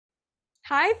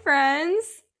Hi, friends.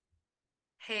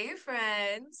 Hey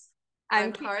friends, I'm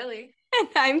I'm Ka- Karli. and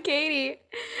I'm Katie,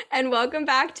 and welcome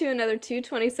back to another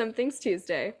 220 somethings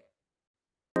Tuesday.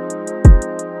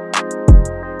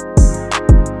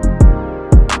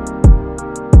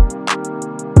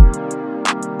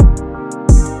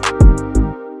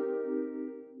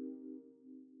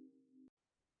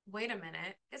 Wait a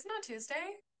minute, it's not Tuesday?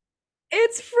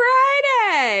 It's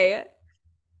Friday!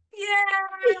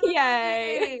 Yay!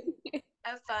 Yay!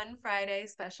 A fun Friday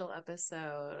special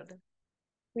episode.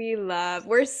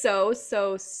 We're so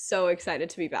excited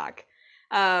to be back.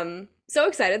 So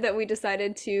excited that we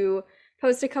decided to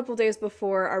post a couple days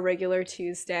before our regular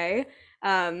Tuesday.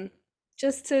 Um,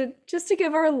 just to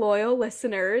give our loyal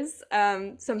listeners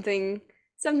something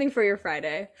for your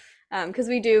Friday. Because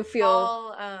we do feel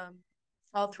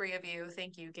All three of you,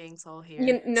 thank you, gang's all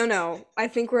here. no. I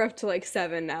think we're up to like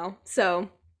seven now. So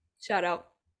shout out.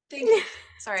 Thank you.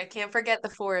 Sorry, I can't forget the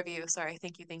four of you. Sorry,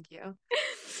 thank you.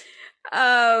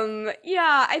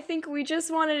 Yeah, I think we just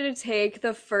wanted to take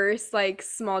the first like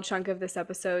small chunk of this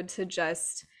episode to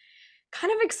just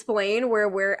kind of explain where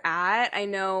we're at. I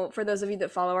know for those of you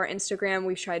that follow our Instagram,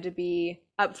 we've tried to be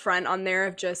upfront on there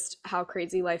of just how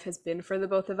crazy life has been for the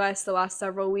both of us the last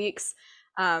several weeks.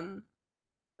 Um,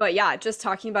 but yeah, just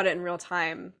talking about it in real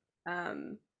time,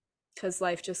 because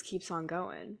life just keeps on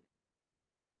going.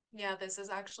 Yeah, this is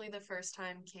actually the first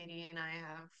time Katie and I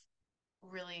have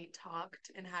really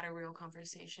talked and had a real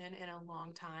conversation in a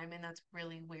long time, and that's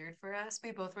really weird for us.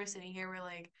 We both were sitting here, we're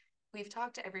like, we've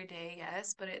talked every day,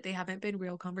 yes, but they haven't been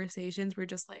real conversations. We're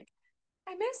just like,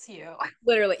 I miss you.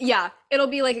 Literally, yeah, it'll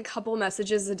be like a couple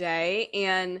messages a day,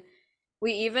 and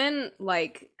we even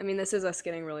like, I mean, this is us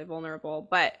getting really vulnerable,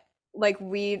 but like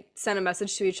we sent a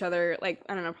message to each other, like,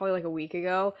 I don't know, probably like a week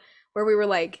ago, where we were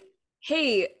like,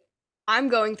 hey, I'm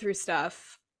going through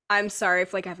stuff. I'm sorry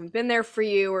if like I haven't been there for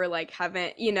you or like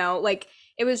haven't, like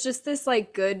it was just this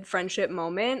like good friendship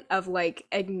moment of like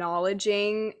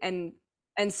acknowledging and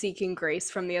seeking grace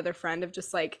from the other friend of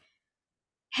just like,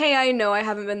 hey, I know I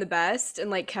haven't been the best and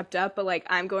like kept up, but like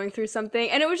I'm going through something.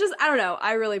 And it was just, I don't know,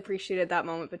 I really appreciated that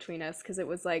moment between us because it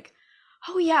was like,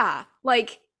 oh yeah,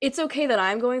 like it's okay that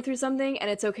I'm going through something and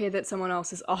it's okay that someone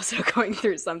else is also going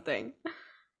through something.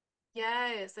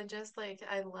 Yes, and just like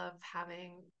I love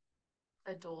having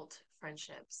adult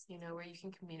friendships, where you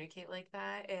can communicate like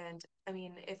that. And I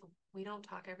mean, if we don't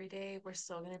talk every day, we're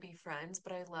still going to be friends,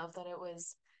 but I love that it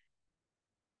was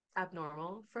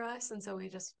abnormal for us. And so we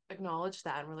just acknowledged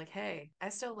that and we're like, hey, I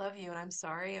still love you and I'm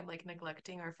sorry I'm like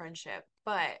neglecting our friendship,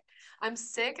 but I'm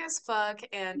sick as fuck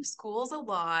and school's a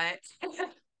lot.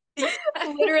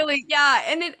 Literally, yeah.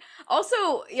 And it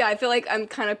also, yeah, I feel like I'm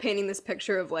kind of painting this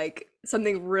picture of like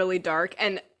something really dark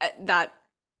and that,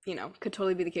 could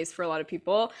totally be the case for a lot of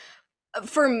people.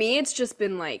 For me, it's just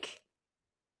been like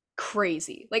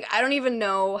crazy. Like I don't even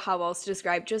know how else to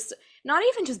describe just not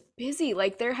even just busy.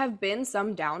 Like there have been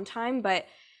some downtime, but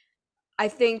I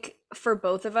think for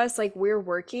both of us like we're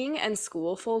working and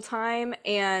school full time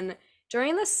and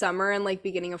during the summer and like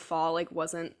beginning of fall like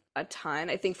wasn't a ton.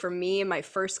 I think for me my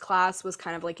first class was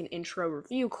kind of like an intro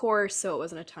review course, so it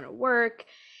wasn't a ton of work.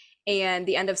 And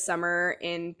the end of summer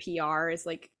in PR is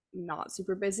like not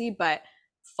super busy, but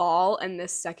fall and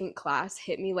this second class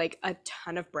hit me like a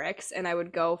ton of bricks and I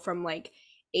would go from like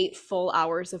 8 full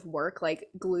hours of work like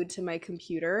glued to my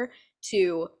computer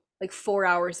to like 4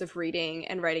 hours of reading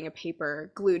and writing a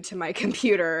paper glued to my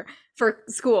computer for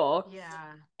school,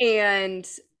 Yeah, and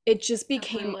it just the blue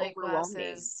became light overwhelming.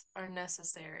 glasses are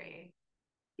necessary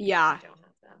if you Yeah, don't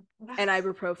have them. and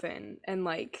ibuprofen and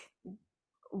like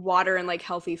water and like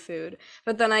healthy food.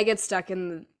 But then I get stuck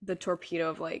in the torpedo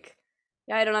of like,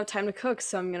 yeah, I don't have time to cook,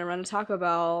 so I'm gonna run to Taco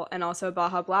Bell and also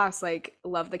Baja Blast. Like,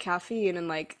 love the caffeine and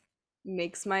like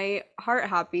makes my heart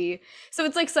happy. So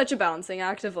it's like such a balancing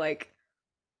act of like,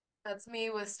 That's me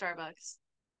with Starbucks.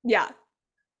 yeah,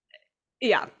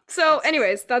 yeah. So, Yes.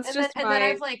 anyways, that's And then just and then my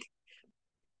I've like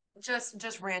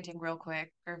just ranting real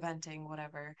quick or venting,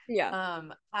 whatever. yeah.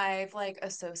 I've like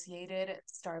associated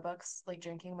Starbucks, like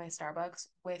drinking my Starbucks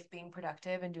with being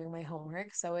productive and doing my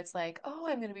homework. So it's like, oh,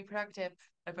 I'm gonna be productive.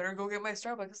 I better go get my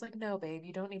Starbucks. It's like, no, babe,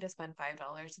 you don't need to spend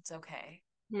 $5. It's okay.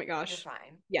 Oh my You're gosh.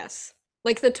 fine. Yes.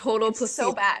 Like the total It's so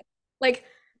placebo. bad. Like,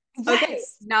 okay,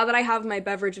 Yes. now that I have my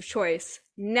beverage of choice,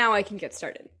 now I can get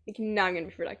started. Like, now I'm gonna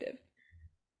be productive.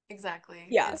 Exactly.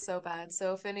 Yeah, It's so bad.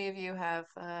 So if any of you have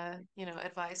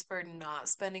advice for not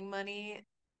spending money,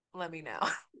 let me know.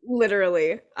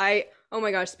 literally. Oh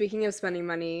my gosh, speaking of spending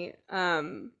money,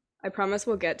 I promise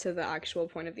we'll get to the actual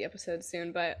point of the episode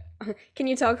soon, but can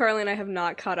you tell Carly and I have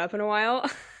not caught up in a while?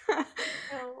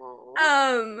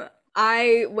 No.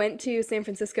 I went to San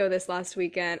Francisco this last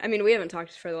weekend. I mean, we haven't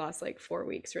talked for the last like 4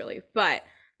 weeks really, but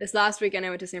this last weekend I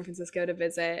went to San Francisco to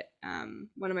visit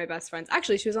one of my best friends.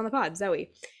 Actually, she was on the pod,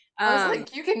 Zoe. I was Um,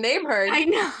 like, you can name her. I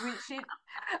know.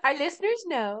 Our listeners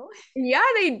know. Yeah,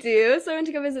 they do. So I went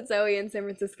to go visit Zoe in San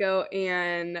Francisco,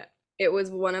 and it was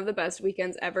one of the best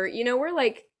weekends ever. You know, we're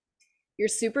like you're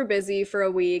super busy for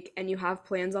a week and you have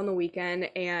plans on the weekend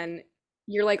and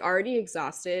you're like already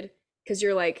exhausted because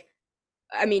you're like,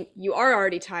 I mean, you are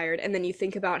already tired. And then you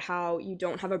think about how you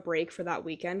don't have a break for that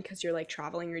weekend because you're like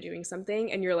traveling or doing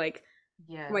something. And you're like,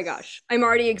 oh my gosh, Yes. I'm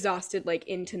already exhausted, like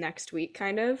into next week,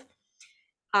 kind of.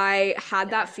 I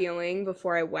had that Yeah. feeling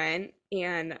before I went.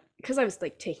 And because I was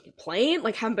like taking a plane,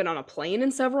 like haven't been on a plane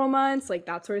in several months, like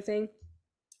that sort of thing.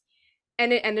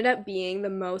 And it ended up being the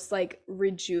most like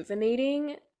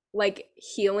rejuvenating, like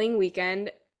healing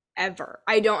weekend ever.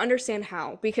 I don't understand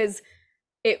how because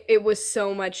it was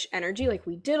so much energy. Like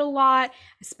we did a lot.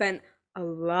 I spent a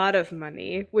lot of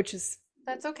money, which is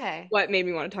That's okay. what made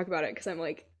me want to talk about it because I'm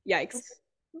like, yikes.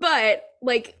 But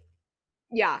like,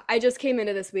 yeah, I just came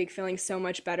into this week feeling so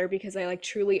much better because I like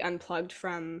truly unplugged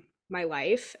from my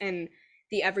life and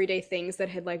the everyday things that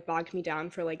had like bogged me down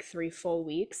for like 3 full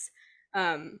weeks.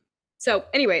 Um, so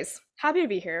anyways, happy to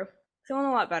be here. Feeling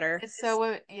a lot better.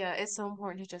 Yeah, it's so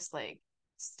important to just like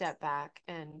step back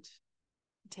and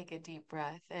take a deep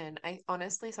breath. And I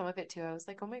honestly, some of it too, I was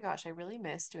like, oh my gosh, I really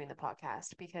miss doing the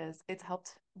podcast because it's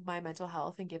helped my mental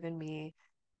health and given me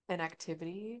an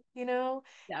activity, you know?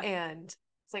 Yeah. And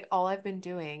it's like all I've been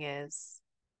doing is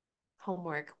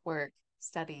homework, work,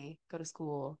 study, go to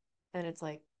school. And it's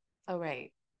like, oh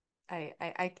right,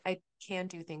 I can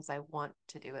do things I want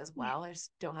to do as well. I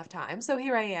just don't have time. So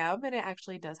here I am, and it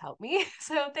actually does help me.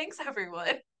 So thanks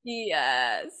everyone.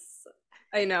 Yes.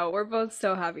 I know. We're both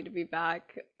so happy to be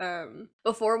back.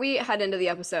 Before we head into the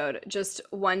episode, just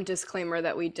one disclaimer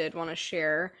that we did want to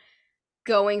share.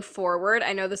 Going forward,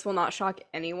 I know this will not shock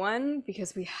anyone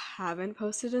because we haven't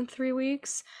posted in 3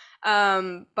 weeks.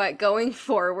 But going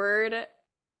forward,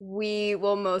 we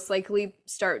will most likely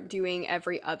start doing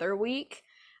every other week.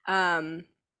 Um,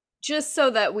 just so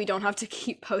that we don't have to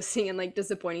keep posting and like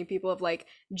disappointing people of like,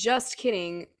 just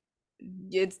kidding,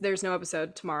 there's no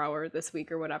episode tomorrow or this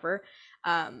week or whatever.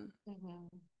 Um, Mhm.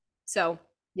 so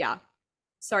yeah,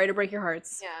 sorry to break your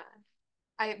hearts.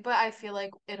 Yeah. But I feel like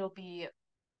it'll be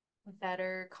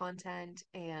better content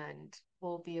and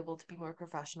we'll be able to be more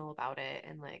professional about it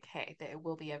and like, hey, that it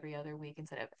will be every other week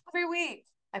instead of every week.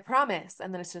 I promise.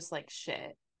 And then it's just like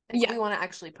shit. Like Yeah, we want to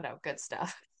actually put out good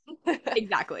stuff.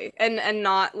 exactly. And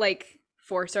not like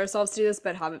force ourselves to do this,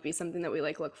 but have it be something that we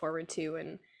like look forward to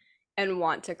and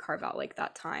want to carve out like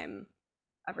that time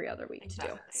every other week to do.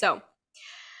 Exactly.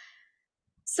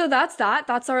 So that's that.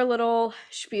 That's our little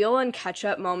spiel and catch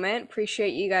up moment.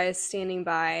 Appreciate you guys standing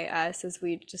by us as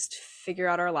we just figure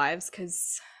out our lives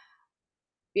because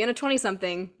being a 20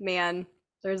 something, man,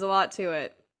 there's a lot to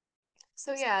it.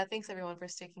 So yeah, thanks everyone for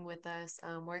sticking with us.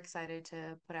 We're excited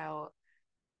to put out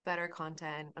better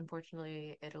content.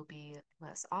 Unfortunately, it'll be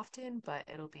less often, but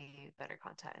it'll be better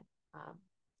content. Um,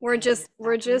 We're and just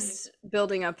we're that means, just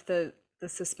building up the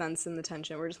suspense and the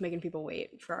tension. We're just making people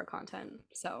wait for our content.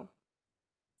 So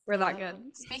we're that yep.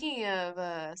 good. Speaking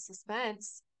of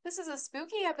suspense, this is a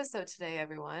spooky episode today,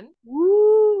 everyone.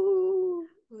 Woo!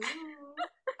 Ooh.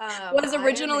 Was I am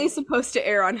originally a, supposed to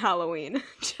air on Halloween,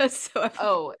 just so everybody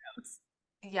oh, knows.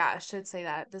 yeah, I should say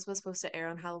that. This was supposed to air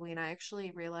on Halloween. I actually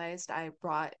realized I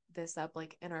brought this up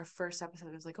like in our first episode.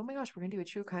 I was like, oh my gosh, we're gonna do a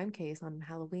true crime case on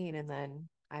Halloween. And then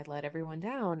I let everyone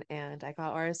down and I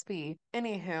got RSV.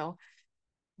 Anywho,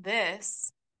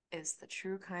 this is the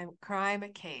true crime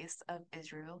case of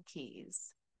Israel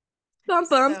Keys. Bum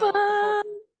bum So before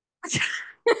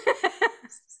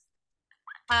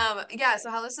bum. yeah,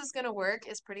 so how this is gonna work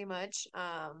is pretty much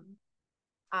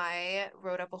I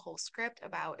wrote up a whole script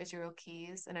about Israel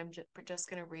Keys, and I'm just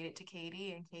gonna read it to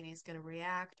Katie, and Katie's gonna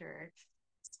react or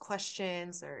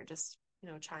questions or just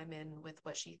chime in with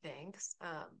what she thinks.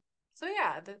 So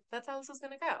yeah, that's how this is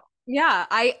gonna go. Yeah,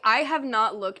 I have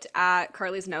not looked at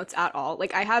Carly's notes at all.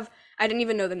 Like I didn't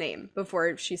even know the name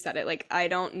before she said it. Like I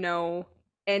don't know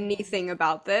Mhm. anything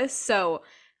about this. So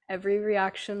every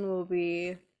reaction will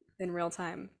be in real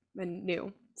time and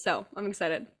new. So I'm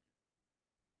excited.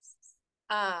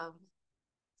 Um,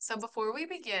 so before we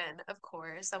begin, of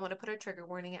course, I want to put a trigger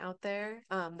warning out there.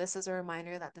 This is a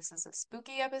reminder that this is a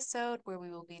spooky episode where we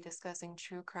will be discussing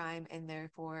true crime, and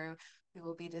therefore there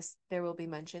will be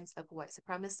mentions of white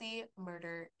supremacy,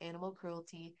 murder, animal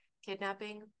cruelty,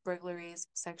 kidnapping, burglaries,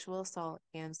 sexual assault,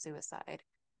 and suicide.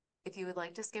 If you would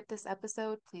like to skip this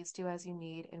episode, please do as you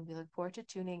need, and we look forward to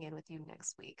tuning in with you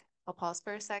next week. I'll pause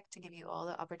for a sec to give you all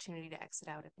the opportunity to exit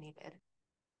out if needed.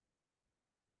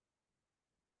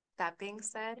 That being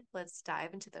said, let's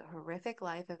dive into the horrific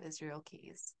life of Israel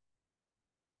Keys.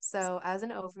 So, as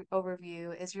an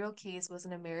overview, Israel Keys was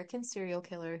an American serial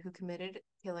killer who committed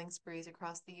killing sprees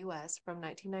across the US from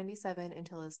 1997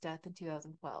 until his death in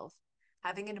 2012.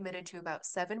 Having admitted to about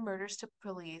 7 murders to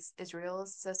police, Israel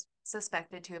is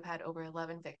suspected to have had over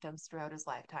 11 victims throughout his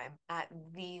lifetime, at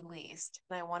the least.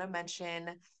 And I want to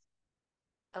mention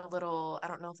a little, I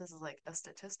don't know if this is like a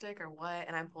statistic or what,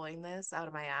 and I'm pulling this out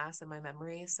of my ass in my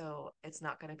memory, so it's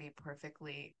not going to be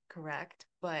perfectly correct,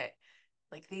 but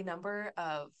like the number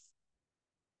of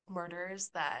murders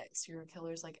that serial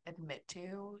killers like admit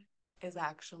to is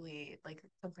actually like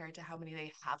compared to how many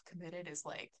they have committed is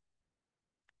like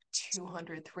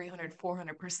 200, 300,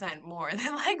 400% more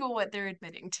than like what they're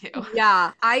admitting to.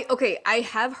 Yeah, I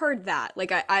have heard that.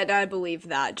 Like I believe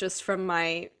that just from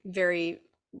my very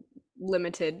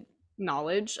limited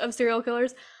knowledge of serial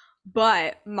killers.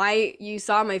 But my you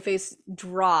saw my face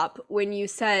drop when you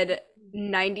said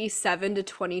 97 to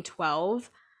 2012.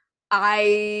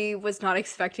 I was not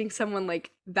expecting someone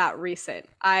like that recent.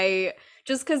 I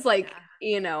just because like,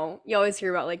 Yeah. you always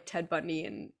hear about like Ted Bundy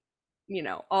and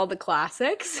all the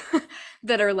classics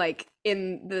that are like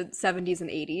in the 70s and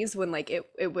 80s when like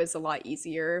it was a lot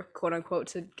easier, quote unquote,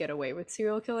 to get away with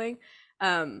serial killing.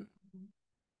 Um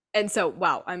and so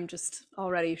wow, I'm just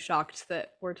already shocked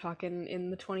that we're talking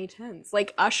in the 2010s.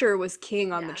 Like Usher was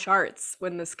king on the Yeah. charts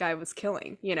when this guy was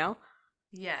killing?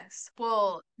 Yes.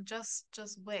 Well, just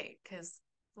wait, because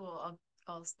well,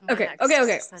 my Okay, okay, okay.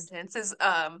 next sentence is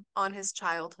on his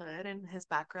childhood and his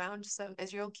background. So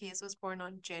Israel Keys was born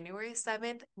on January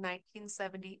 7th,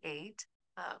 1978.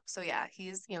 So yeah,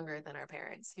 he's younger than our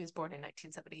parents. He was born in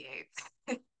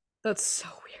 1978. That's so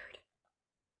weird.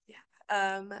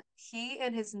 Yeah. He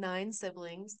and his 9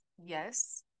 siblings,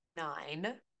 yes,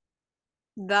 nine,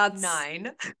 That's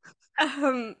nine.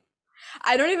 um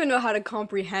I don't even know how to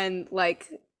comprehend like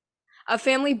a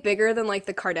family bigger than like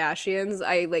the Kardashians.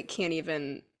 I like can't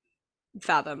even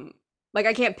fathom. Like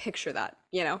I can't picture that?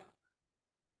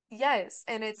 Yes,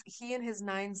 and it's he and his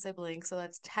 9 siblings, so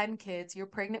that's 10 kids. You're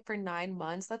pregnant for 9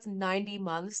 months. That's 90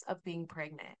 months of being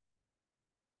pregnant.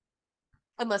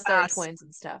 Unless there are Pass. twins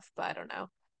and stuff, but I don't know.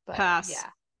 But Pass. yeah.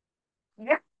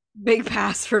 Yeah. Big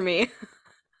pass for me.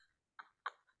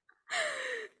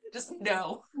 Just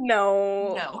no.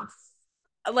 No. No.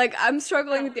 Like I'm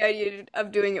struggling No. with the idea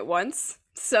of doing it once.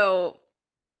 So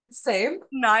Same.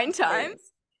 9 Same. times?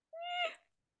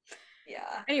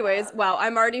 Yeah. Anyways, wow,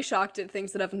 I'm already shocked at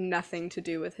things that have nothing to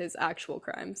do with his actual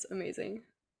crimes. Amazing.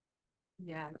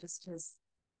 Yeah, just his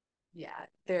yeah,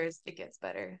 there's it gets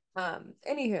better.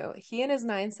 Anywho, he and his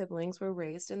 9 siblings were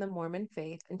raised in the Mormon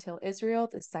faith until Israel,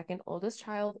 the second oldest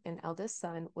child and eldest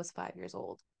son, was 5 years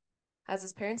old. As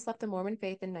his parents left the Mormon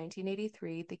faith in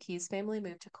 1983, the Keys family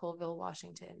moved to Colville,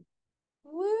 Washington.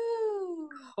 Woo!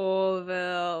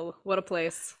 Colville. What a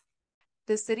place.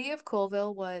 The city of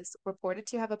Colville was reported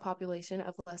to have a population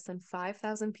of less than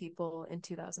 5,000 people in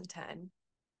 2010.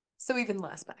 So even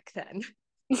less back then.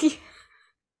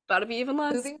 About to be even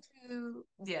less.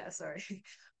 Sorry.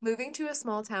 Moving to a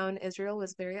small town, Israel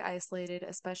was very isolated,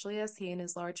 especially as he and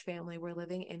his large family were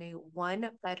living in a 1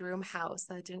 bedroom house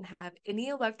that didn't have any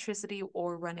electricity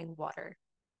or running water.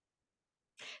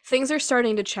 Things are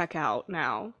starting to check out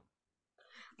now.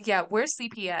 Yeah, where's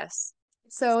CPS?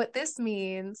 So this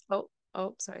means,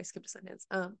 sorry, I skipped a sentence.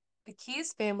 The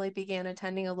Keys family began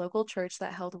attending a local church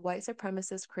that held white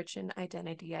supremacist Christian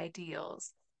identity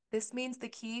ideals. This means the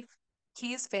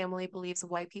Keys family believes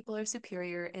white people are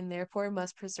superior and therefore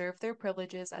must preserve their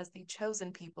privileges as the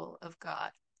chosen people of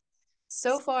God.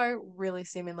 So far, really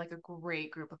seeming like a great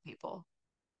group of people.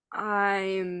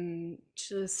 I'm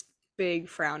just big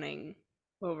frowning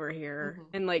over here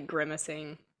Hmm. and like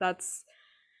grimacing. That's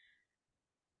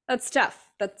tough.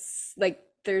 That's like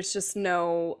there's just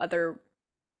no other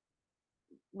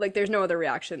there's no other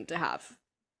reaction to have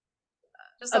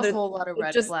Just a other whole lot of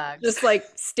like, red flags. just like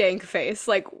stank face.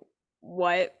 Like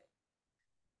what?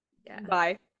 Yeah.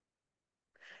 Bye.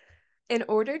 In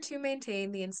order to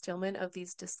maintain the instillment of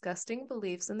these disgusting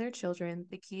beliefs in their children,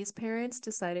 the Keys parents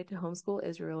decided to homeschool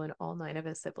Israel and all 9 of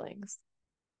his siblings.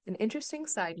 An interesting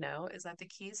side note is that the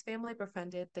Keys family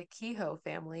befriended the Kehoe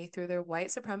family through their white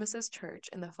supremacist church,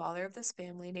 and the father of this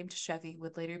family, named Chevy,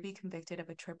 would later be convicted of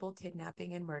a triple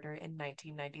kidnapping and murder in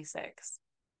 1996.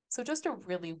 So just a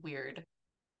really weird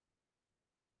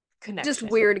Just connection.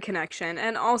 weird connection.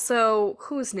 And also,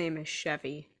 whose name is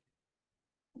Chevy?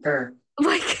 Sure.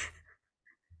 Like,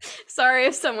 sorry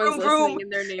if someone's Vroom vroom. listening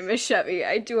and their name is Chevy.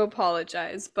 I do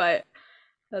apologize, but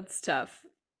that's tough.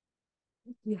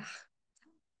 Yeah.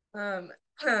 Um,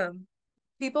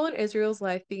 People in Israel's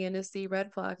life began to see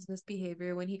red flags in his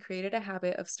behavior when he created a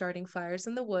habit of starting fires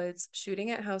in the woods,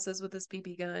 shooting at houses with his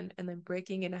BB gun, and then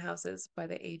breaking into houses by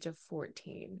the age of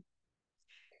 14.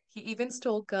 He even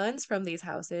stole guns from these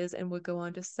houses and would go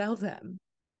on to sell them.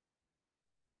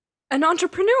 An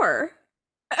entrepreneur.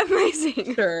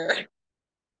 Amazing. Sure.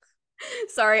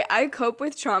 Sorry, I cope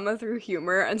with trauma through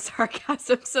humor and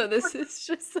sarcasm, so this is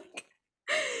just like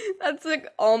that's like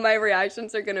all my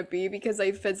reactions are gonna be because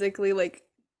I physically like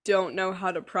don't know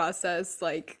how to process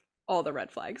like all the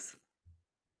red flags.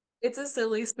 It's a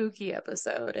silly, spooky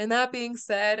episode. And that being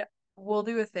said, we'll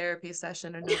do a therapy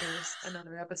session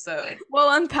another episode.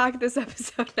 We'll unpack this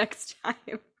episode next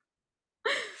time.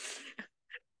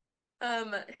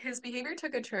 His behavior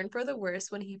took a turn for the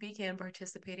worse when he began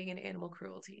participating in animal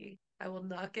cruelty. I will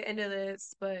not get into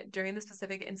this, but during the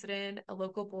specific incident, a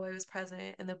local boy was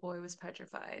present and the boy was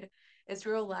petrified.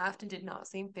 Israel laughed and did not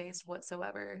seem fazed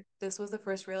whatsoever. This was the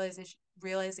first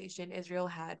realization Israel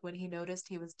had when he noticed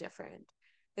he was different.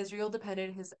 Israel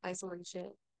depended his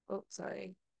isolation. Oh,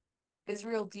 sorry.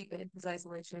 Israel deepened his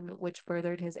isolation, which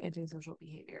furthered his antisocial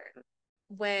behavior.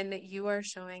 When you are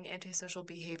showing antisocial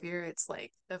behavior, it's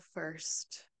like the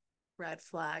first red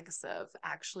flags of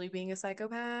actually being a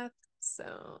psychopath.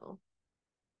 So,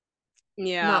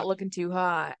 Yeah, not looking too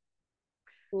hot.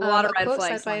 a lot of A red quote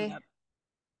said flags lined by, up.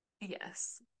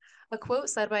 yes, a quote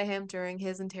said by him during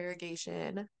his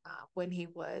interrogation, when he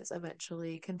was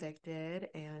eventually convicted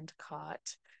and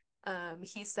caught.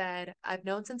 He said, I've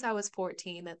known since I was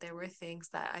 14 that there were things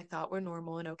that I thought were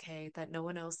normal and okay that no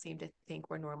one else seemed to think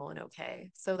were normal and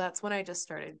okay. So that's when I just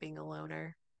started being a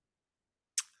loner.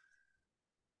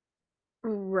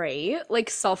 Right. Like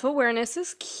self-awareness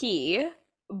is key,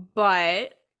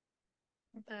 but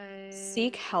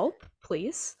seek But help,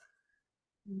 please,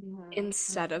 mhm,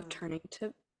 instead of mhm. turning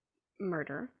to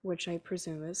murder, which I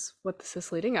presume is what this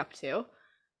is leading up to.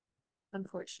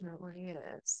 Unfortunately, it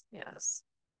is. Yes.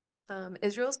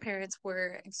 Israel's parents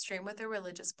were extreme with their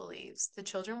religious beliefs. The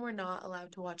children were not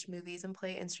allowed to watch movies and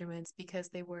play instruments because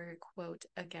they were, quote,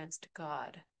 against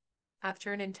God.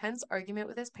 After an intense argument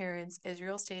with his parents,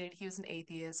 Israel stated he was an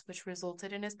atheist, which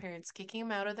resulted in his parents kicking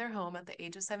him out of their home at the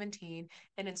age of 17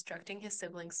 and instructing his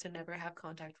siblings to never have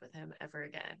contact with him ever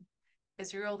again.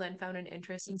 Israel then found an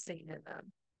interest in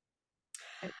Satanism.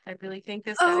 I really think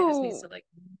this guy just needs Oh, to like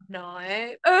not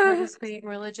uh, participate in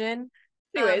religion.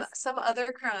 anyways, Some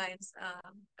other crimes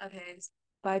of his.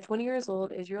 By 20 years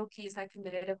old, Israel Keys had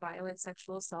committed a violent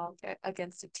sexual assault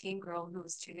against a teen girl who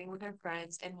was tuning with her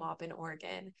friends in Maupin,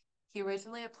 Oregon. He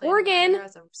originally had planned to murder Oregon, her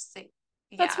as a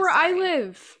that's yeah, where I sorry.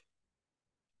 live.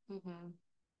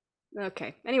 hmm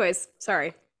Okay, anyways,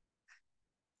 sorry.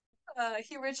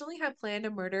 He originally had planned to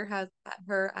murder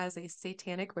her as a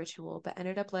satanic ritual, but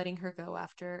ended up letting her go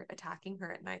after attacking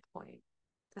her at knife point.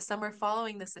 The summer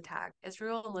following this attack,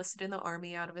 Israel enlisted in the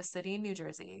army out of a city in New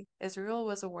Jersey. Israel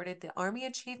was awarded the Army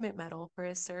Achievement Medal for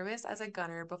his service as a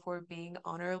gunner before being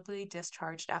honorably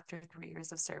discharged after 3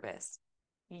 years of service.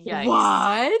 Yikes.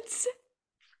 What?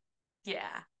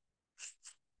 Yeah.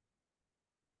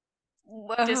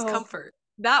 Whoa, Discomfort.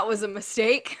 that was a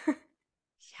mistake.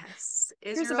 Yes.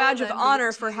 Here's a Israel badge of then honor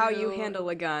moved for how you to handle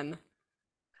a gun.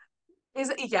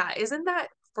 isn't that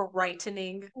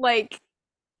frightening? Like,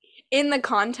 in the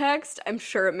context, I'm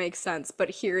sure it makes sense, but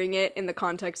hearing it in the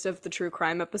context of the true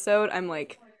crime episode, I'm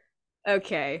like,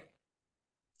 okay,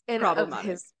 And of problematic.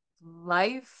 his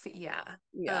life. Yeah.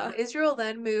 Yeah. Israel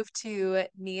then moved to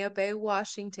Nia Bay,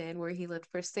 Washington, where he lived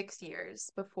for 6 years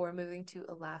before moving to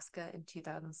Alaska in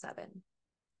 2007.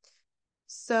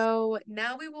 So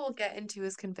now we will get into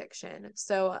his conviction.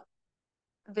 So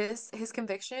this his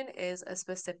conviction is a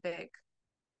specific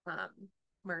um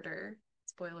murder.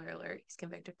 Spoiler alert, he's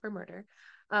convicted for murder.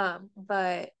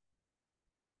 But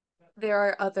there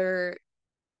are other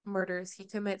murders he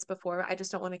commits before. I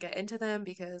just don't want to get into them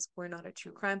because we're not a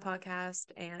true crime podcast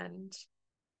and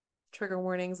trigger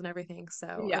warnings and everything. So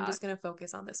I'm Yeah. just going to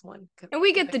focus on this one And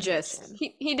we get the gist.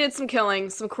 conviction. He did some killing,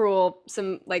 some cruel,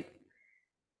 some like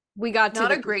we got to Not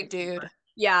the a great conviction dude. part.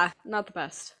 Yeah, not the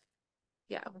best.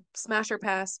 Yeah. Smash or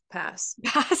pass? Pass.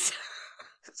 Pass.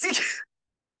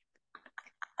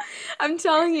 I'm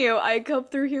telling you, I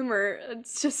cope through humor.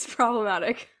 It's just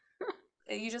problematic.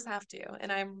 You just have to.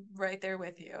 And I'm right there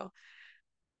with you.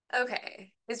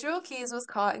 Okay. Israel Keys was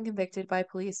caught and convicted by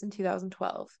police in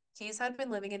 2012. Keys had been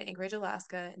living in Anchorage,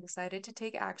 Alaska, and decided to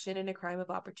take action in a crime of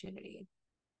opportunity.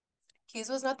 Keys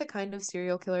was not the kind of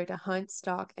serial killer to hunt,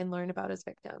 stalk, and learn about his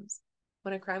victims.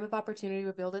 When a crime of opportunity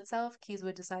revealed itself, Keys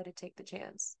would decide to take the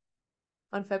chance.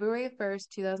 On February 1st,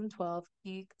 2012,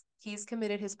 Keys he's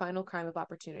committed his final crime of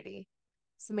opportunity.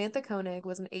 Samantha Koenig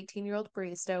was an 18-year-old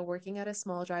barista working at a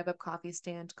small drive-up coffee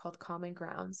stand called Common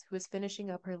Grounds, who was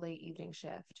finishing up her late evening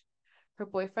shift. Her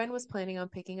boyfriend was planning on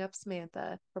picking up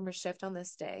Samantha from her shift on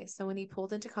this day, so when he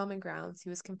pulled into Common Grounds, he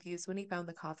was confused when he found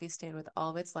the coffee stand with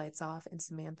all of its lights off and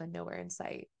Samantha nowhere in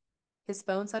sight. His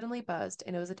phone suddenly buzzed,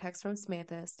 and it was a text from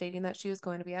Samantha stating that she was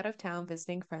going to be out of town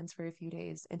visiting friends for a few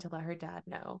days and to let her dad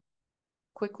know.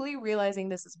 Quickly realizing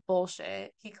this is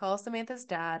bullshit, he calls Samantha's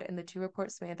dad, and the two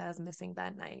report Samantha as missing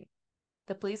that night.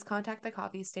 The police contact the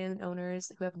coffee stand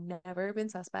owners, who have never been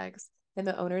suspects, and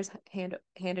the owners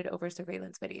handed over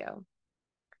surveillance video.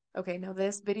 Okay, now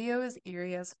this video is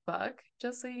eerie as fuck,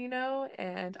 just so you know,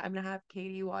 and I'm gonna have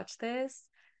Katie watch this.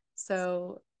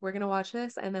 So we're gonna watch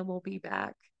this, and then we'll be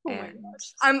back Oh my and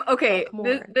gosh. I'm okay. talk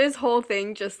This more. this whole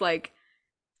thing just like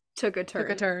took a Took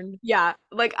a turn. turn. Yeah,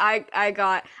 like I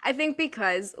think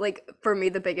because like for me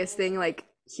the biggest thing like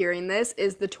hearing this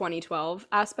is the 2012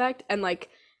 aspect and like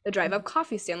the drive up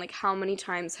coffee stand. Like how many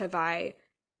times have I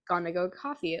gone to go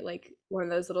coffee at like one of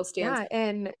those little stands? Yeah,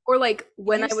 and Or like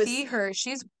when you I see was her,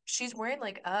 she's wearing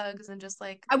like Uggs and just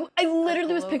like I a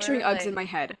literally was picturing pullover, Uggs in like my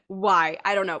head. Why?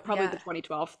 I don't know. Probably the yeah,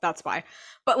 2012. That's why.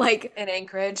 But like in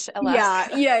Anchorage, yeah,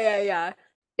 Alaska. yeah.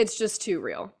 It's just too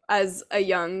real. As a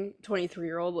young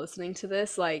 23-year-old listening to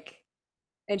this, like,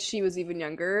 and she was even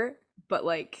younger, but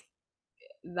like,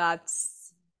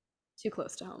 that's too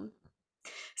close to home.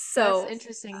 That's So,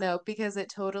 interesting though, because it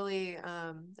totally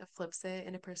flips it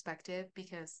into perspective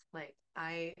because like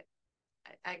I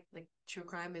like true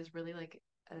crime is really like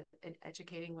an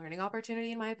educating learning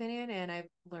opportunity in my opinion, and I've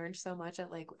learned so much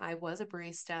at like I was a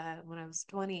barista when I was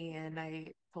 20 and I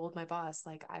told my boss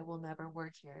like I will never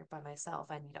work here by myself.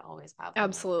 I need to always have one other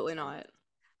absolutely person. not.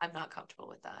 I'm not comfortable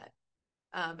with that.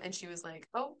 And she was like,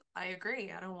 "Oh, I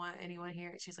agree. I don't want anyone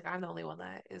here." She's like, "I'm the only one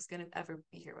that is gonna ever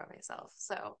be here by myself."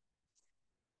 So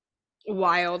loved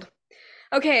Wild. it.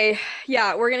 Okay,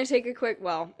 yeah, we're gonna take a quick,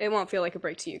 well, it won't feel like a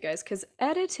break to you guys because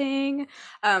editing.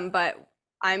 But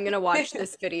I'm gonna watch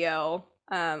this video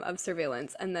of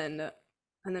surveillance and then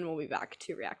we'll be back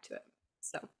to react to it.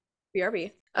 So,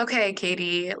 BRB. Okay,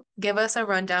 Katie, give us a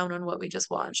rundown on what we just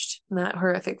watched in that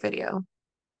horrific video.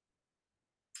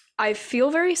 I feel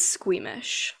very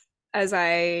squeamish as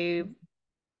I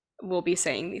will be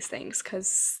saying these things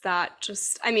because that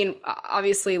just, I mean,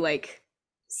 obviously, like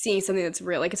seeing something that's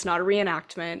real, like it's not a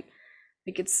reenactment,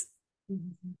 like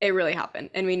Mhm. it really happened,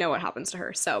 and we know what happens to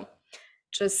her. So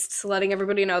just letting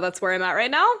everybody know that's where I'm at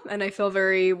right now, and I feel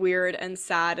very weird and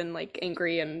sad and like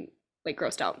angry and like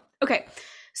grossed out. Okay,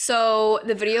 so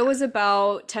the video was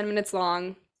about 10 minutes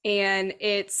long, and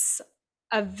it's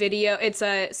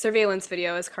a surveillance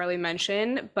video, as Karli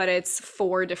mentioned, but it's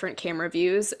four different camera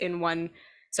views in one,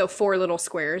 so four little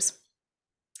squares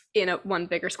in one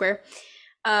bigger square.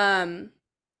 Um,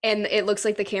 and it looks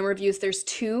like the camera views, there's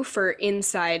two for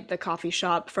inside the coffee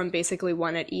shop from basically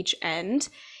one at each end.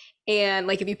 And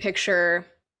like if you picture,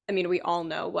 I mean, we all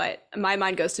know what my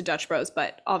mind goes to Dutch Bros,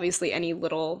 but obviously any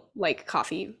little like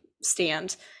coffee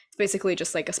stand, it's basically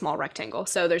just like a small rectangle.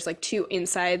 So there's like two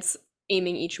insides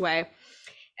aiming each way.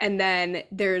 And then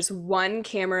there's one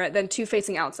camera, then two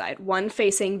facing outside, one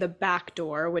facing the back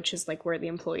door, which is like where the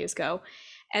employees go,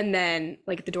 and then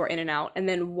like the door in and out, and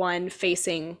then one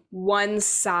facing one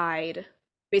side,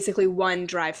 basically one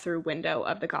drive-through window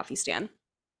of the coffee stand.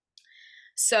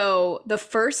 So the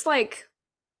first like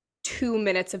 2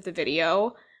 minutes of the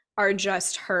video are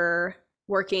just her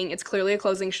working. It's clearly a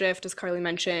closing shift, as Karli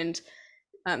mentioned.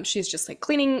 She's just like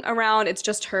cleaning around. It's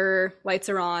just her, lights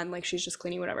are on, like she's just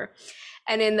cleaning whatever.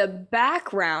 And in the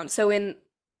background, so in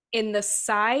the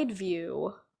side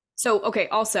view, so okay,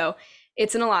 also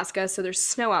it's in Alaska, so there's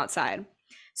snow outside.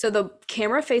 So the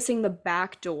camera facing the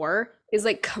back door is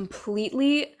like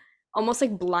completely almost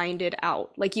like blinded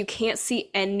out. Like you can't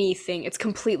see anything. It's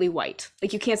completely white.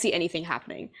 Like you can't see anything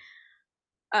happening.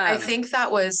 I Um, think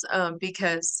that was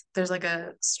because there's like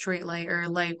a street light or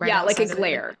light right yeah, like a outside of it,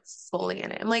 like glare. fully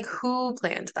in it. I'm like, who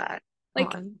planned that? Come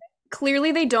Like on.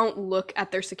 clearly they don't look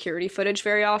at their security footage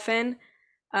very often,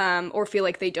 or feel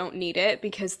like they don't need it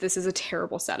because this is a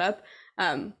terrible setup,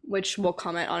 which we'll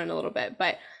comment on in a little bit,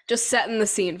 but just setting the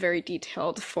scene very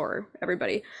detailed for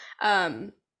everybody.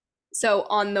 So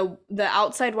on the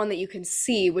outside one that you can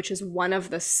see, which is one of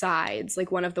the sides,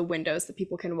 like one of the windows that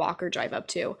people can walk or drive up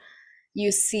to, you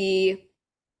see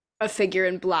a figure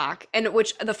in black, and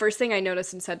which the first thing I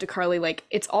noticed and said to Karli, like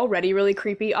it's already really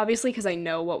creepy, obviously because I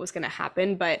know what was going to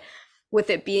happen, but with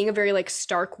it being a very like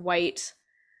stark white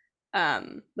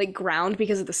like ground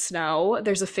because of the snow,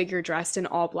 there's a figure dressed in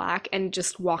all black and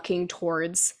just walking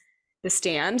towards the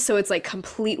stand. So it's like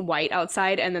complete white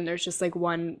outside, and then there's just like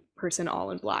one person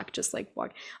all in black, just like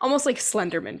walk, almost like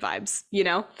Slenderman vibes, you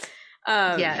know?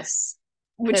 Yes,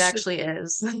 it Which actually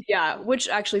is. yeah, which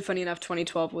actually funny enough,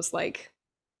 2012 was like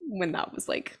when that was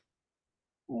like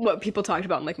what people talked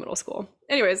about in like middle school.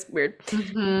 Anyways, weird.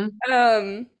 Hmm.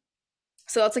 Um,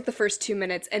 so that's like the first 2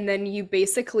 minutes, and then you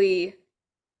basically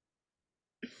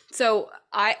so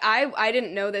I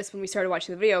didn't know this when we started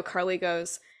watching the video. Karli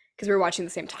goes, because we were watching at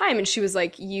the same time, and she was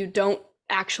like, you don't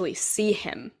actually see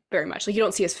him very much. Like you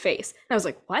don't see his face. And I was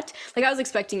like, what? Like I was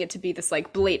expecting it to be this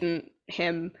like blatant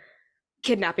him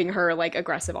kidnapping her, like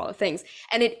aggressive, all the things.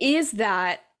 And it is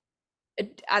that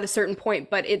at a certain point,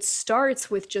 but it starts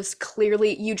with just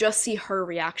clearly you just see her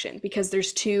reaction because the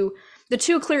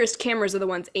two clearest cameras are the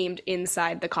ones aimed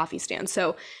inside the coffee stand.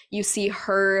 So you see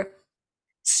her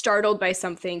startled by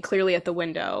something clearly at the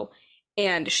window,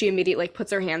 and she immediately like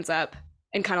puts her hands up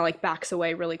and kind of like backs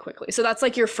away really quickly. So that's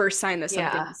like your first sign that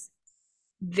Yeah. something's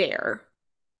there.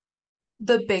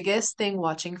 The biggest thing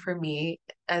watching for me,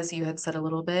 as you had said a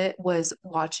little bit, was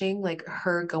watching like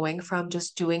her going from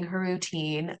just doing her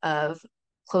routine of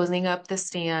closing up the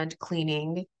stand,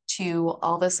 cleaning, to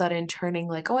all of a sudden turning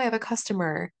like, oh, I have a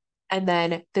customer. And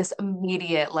then this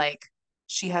immediate, like,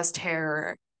 she has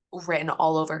terror written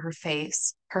all over her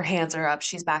face. Her hands are up,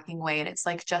 she's backing away. And it's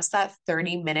like just that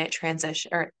 30-minute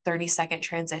transition or 30-second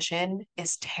transition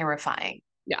is terrifying.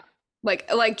 Yeah.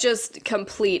 Like just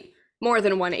complete more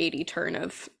than 180 turn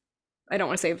of, I don't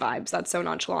want to say vibes, that's so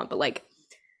nonchalant, but like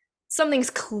something's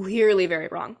clearly very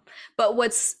wrong. But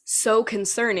what's so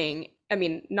concerning, I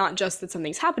mean, not just that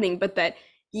something's happening, but that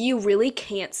you really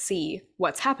can't see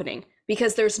what's happening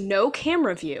because there's no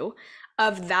camera view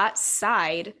of that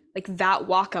side, like that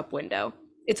walk-up window.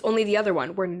 It's only the other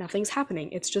one where nothing's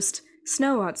happening. It's just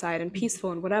snow outside and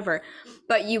peaceful and whatever.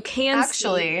 But you can see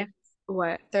Actually,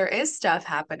 what? there is stuff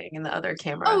happening in the other Oh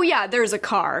camera. yeah, there's a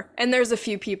car and there's a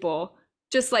few people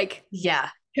just like Yeah.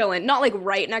 chilling, not like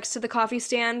right next to the coffee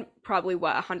stand, probably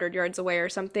what 100 yards away or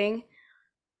something.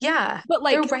 Yeah. But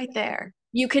They're like right there.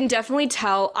 you can definitely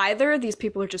tell either these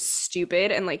people are just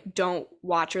stupid and like don't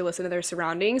watch or listen to their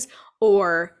surroundings,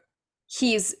 or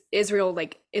Israel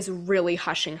like is really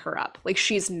hushing her up. Like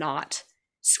she's not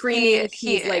screaming.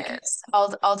 He He's like, is.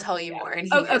 I'll tell you more, and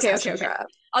he oh, is okay. hushing her up.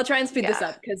 I'll try and speed this Yeah.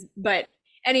 up but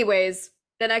anyways,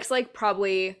 the next like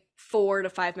probably 4 to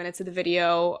 5 minutes of the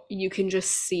video, you can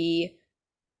just see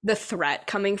the threat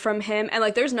coming from him. And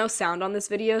like there's no sound on this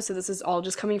video, so this is all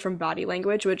just coming from body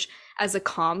language, which as a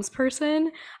comms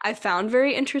person, I found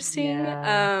very interesting.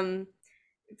 Yeah.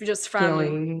 Just from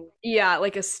Scary. yeah,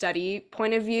 like a study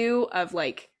point of view of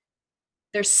like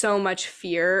there's so much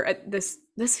fear. This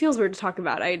feels weird to talk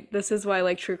about. I This is why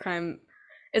like true crime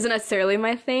isn't necessarily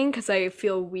my thing because I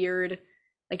feel weird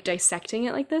like dissecting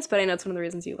it like this, but I know it's one of the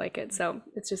reasons you like it. So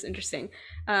it's just interesting.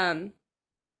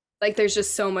 Like there's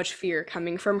just so much fear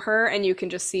coming from her, and you can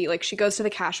just see like she goes to the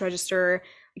cash register,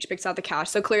 she picks out the cash.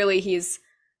 So clearly he's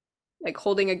like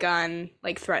holding a gun,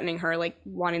 like threatening her, like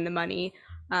wanting the money.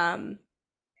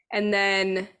 And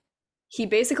then he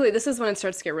basically, this is when it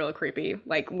starts to get really creepy,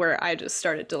 like where I just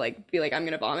started to like be like I'm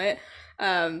gonna vomit.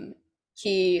 um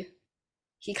he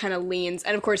kind of leans,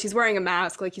 and of course he's wearing a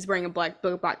mask, like he's wearing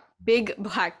a big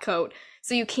black coat,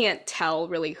 so you can't tell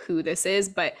really who this is,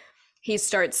 but he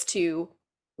starts to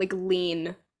like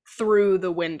lean through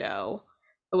the window,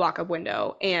 the walk-up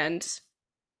window, and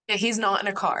Yeah, he's not in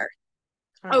a car.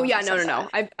 I don't oh know if yeah, I no, said no, no.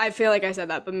 that. I feel like I said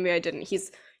that, but maybe I didn't.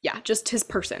 He's yeah, just his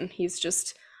person. He's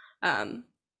just um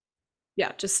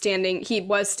yeah, just standing. He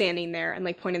was standing there and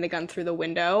like pointing the gun through the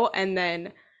window, and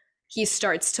then he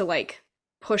starts to like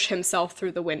push himself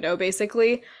through the window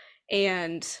basically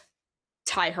and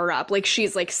tie her up. Like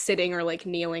she's like sitting or like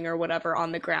kneeling or whatever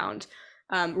on the ground,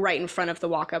 right in front of the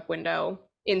walk-up window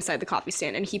inside the coffee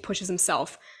stand, and he pushes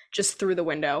himself just through the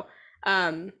window,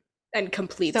 and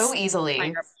completes So tying easily.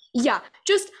 her up. Yeah,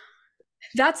 just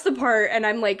that's the part, and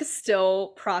I'm like still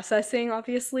processing,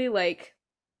 obviously. Like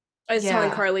I was telling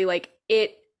Yeah. Karli, like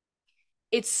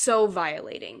it's so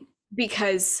violating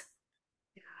because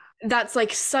that's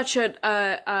like such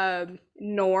a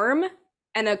norm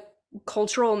and a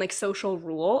cultural and like social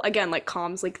rule. Again, like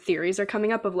comms like theories are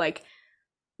coming up of like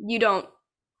you don't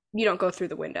go through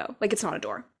the window. Like it's not a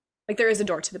door. Like there is a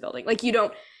door to the building. Like you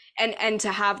don't, and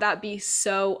to have that be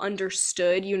so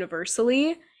understood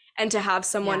universally, and to have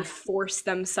someone Yeah. force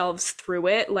themselves through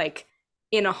it like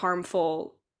in a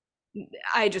harmful,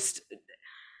 I just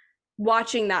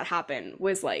watching that happen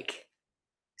was like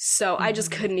so I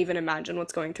just Mhm. couldn't even imagine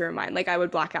what's going through her mind. Like I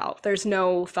would black out. There's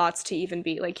no thoughts to even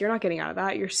be like, you're not getting out of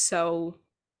that. You're so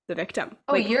the victim.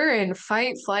 Oh, Like you're in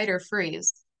fight, flight, or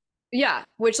freeze. Yeah,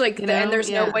 which like You and know? there's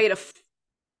no Yeah. way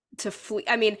to flee.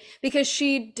 I mean, because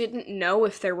she didn't know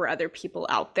if there were other people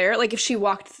out there. Like if she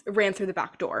ran through the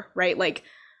back door, right? Like,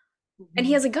 and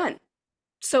he Mhm. has a gun.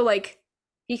 So like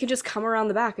he could just come around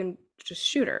the back and just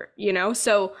shoot her, you know?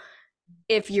 So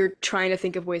if you're trying to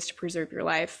think of ways to preserve your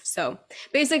life. So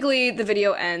basically the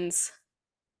video ends,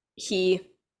 he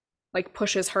like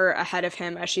pushes her ahead of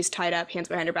him as she's tied up, hands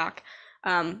behind her back.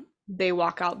 They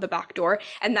walk out the back door,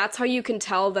 and that's how you can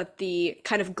tell that the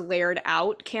kind of glared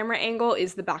out camera angle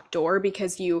is the back door,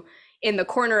 because you in the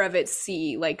corner of it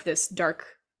see like this dark,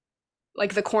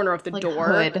 like the corner of the Like door.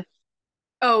 hood.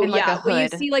 Oh In like yeah, a well you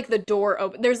hood. see like the door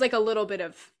open. There's like a little bit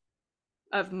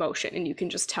of motion, and you can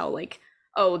just tell like,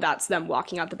 oh, that's them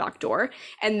walking out the back door.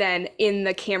 And then in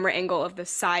the camera angle of the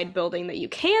side building that you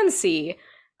can see,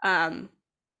 um,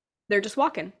 they're just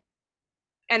walking.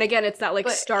 And again, it's that like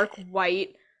But stark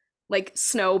white, like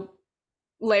snow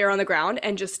layer on the ground,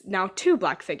 and just now two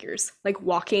black figures like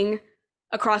walking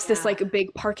across this yeah. like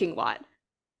big parking lot.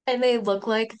 And they look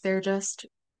like they're just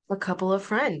a couple of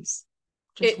friends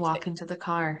just It, walking to the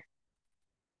car.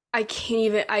 I can't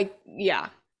even, yeah.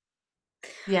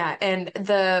 Yeah, and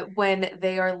the when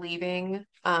they are leaving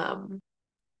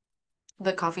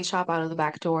the coffee shop out of the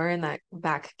back door and that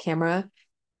back camera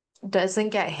doesn't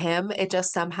get him. It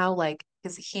just somehow like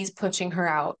because he's pushing her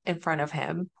out in front of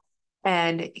him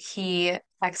and she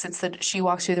walks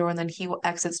through the door and then he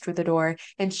exits through the door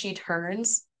and she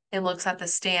turns and looks at the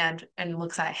stand and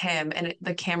looks at him and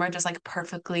the camera just like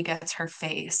perfectly gets her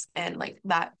face and like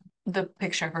that the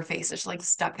picture of her face is like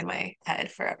stuck in my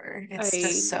head forever. It's I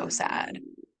just so sad.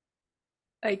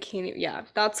 I can't even, yeah.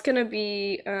 That's gonna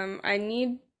be I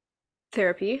need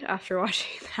therapy after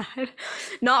watching that.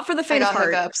 Not for the I faint of got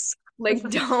heart. hookups. Like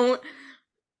don't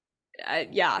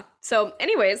yeah. So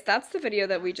anyways, that's the video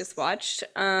that we just watched.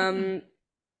 So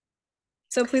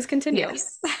please continue.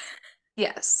 Yes.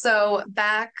 Yes. So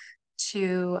back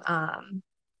to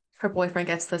her boyfriend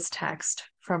gets this text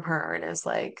from her and is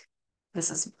like,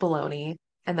 this is baloney,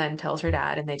 and then tells her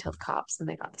dad, and they tell the cops, and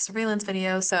they got the surveillance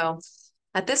video. So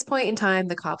at this point in time,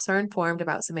 the cops are informed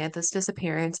about Samantha's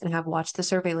disappearance and have watched the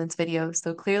surveillance video,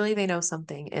 so clearly they know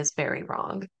something is very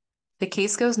wrong. The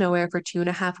case goes nowhere for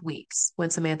 2.5 weeks when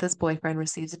Samantha's boyfriend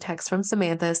receives a text from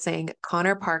Samantha saying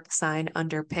Connor Park sign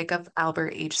under pick of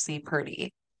Albert H.C.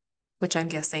 Purdy, which I'm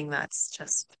guessing that's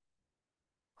just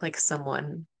like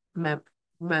someone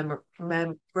remembered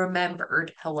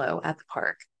hello at the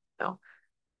park. No.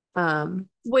 Um,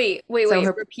 so Wait.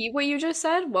 her, Repeat what you just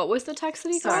said. What was the text that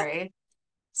he got? sorry,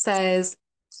 says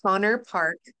Connor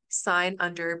Park, sign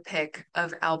under pick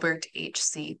of Albert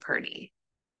H.C. Purdy.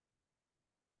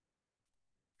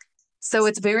 So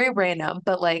it's very random,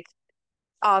 but like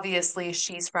obviously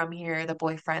she's from here, the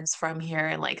boyfriend's from here,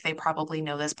 and like they probably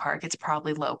know this park. It's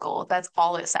probably local. That's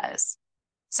all it says.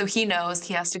 So he knows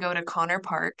he has to go to Connor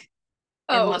Park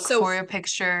and Oh, look so for a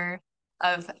picture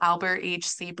of Albert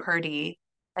H.C. Purdy,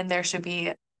 and there should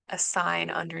be a sign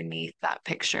underneath that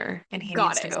picture, and he got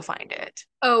needs to it. go find it.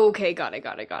 Oh, okay, got it.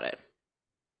 Does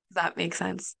that make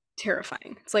sense?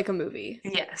 Terrifying. It's like a movie,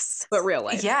 Yes. but real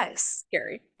life. Yes.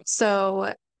 Scary.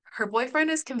 So her boyfriend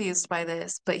is confused by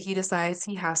this, but he decides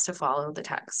he has to follow the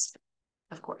text,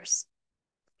 of course.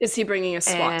 Is he bringing a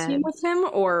SWAT team And with him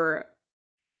or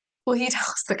well, he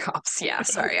tells the cops, yeah,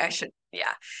 sorry, I should,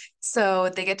 yeah.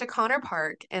 So they get to Connor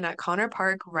Park, and at Connor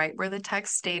Park, right where the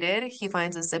text stated, he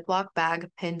finds a Ziploc bag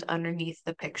pinned underneath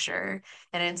the picture.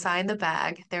 And inside the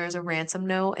bag, there is a ransom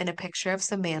note and a picture of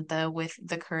Samantha with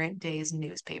the current day's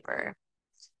newspaper.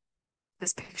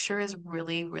 This picture is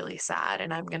really, really sad,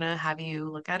 and I'm gonna have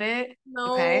you look at it.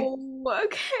 Okay? no?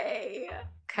 Okay.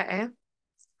 Okay.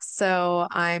 So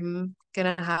I'm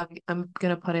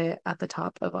gonna put it at the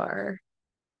top of our,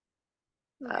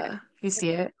 Okay. you see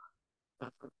it?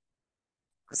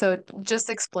 So just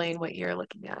explain what you're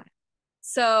looking at.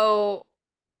 So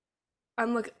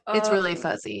I'm looking. It's really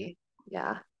fuzzy.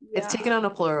 Yeah. It's Yeah. taken on a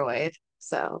Polaroid,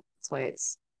 so that's why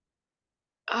it's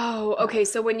Oh, okay.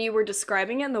 So when you were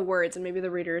describing it in the words, and maybe the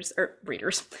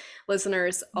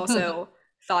listeners also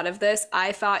thought of this,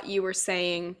 I thought you were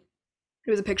saying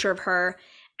it was a picture of her,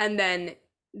 and then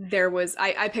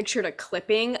I pictured a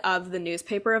clipping of the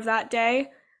newspaper of that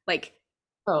day, like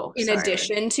Oh, in sorry.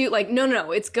 addition to like,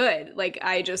 no, it's good. Like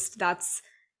that's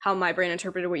how my brain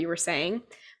interpreted what you were saying.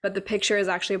 But the picture is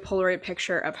actually a Polaroid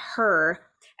picture of her,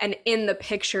 and in the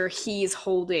picture, he's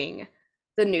holding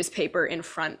the newspaper in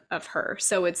front of her.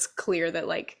 So it's clear that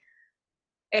like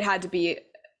it had to be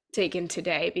taken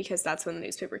today because that's when the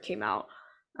newspaper came out.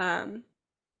 And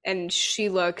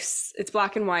it's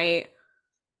black and white.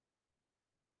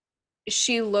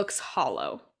 She looks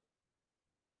hollow.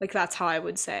 Like that's how I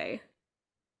would say.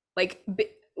 Like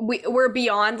we're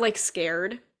beyond like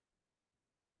scared.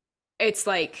 It's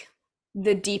like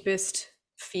the deepest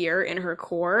fear in her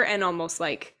core and almost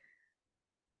like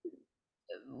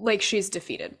she's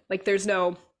defeated. Like there's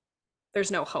no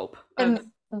hope of. And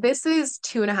this is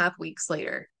 2.5 weeks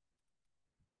later.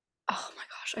 Oh my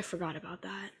gosh, I forgot about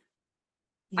that.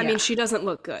 I mean, Yeah. she doesn't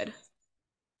look good.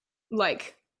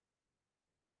 Like,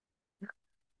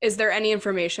 is there any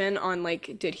information on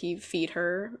like did he feed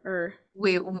her or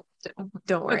We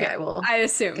don't worry, okay, I will I get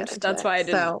assumed. into That's it. why I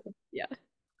didn't. So Yeah.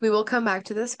 we will come back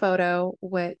to this photo,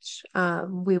 which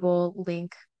we will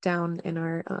link down in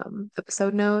our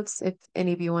episode notes if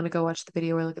any of you want to go watch the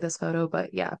video or look at this photo.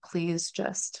 But yeah, please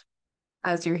just,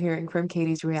 as you're hearing from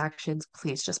Katie's reactions,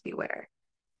 please just beware.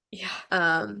 Yeah.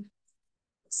 Um,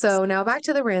 so now back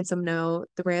to the ransom note.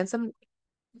 The ransom,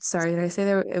 sorry, did I say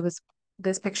there it was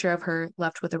this picture of her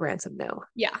left with a ransom note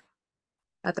Yeah.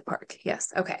 at the park?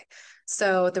 Yes. Okay.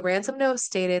 So the ransom note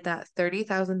stated that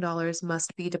 $30,000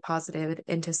 must be deposited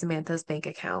into Samantha's bank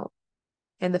account.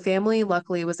 And the family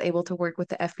luckily was able to work with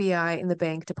the FBI and the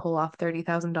bank to pull off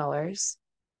 $30,000.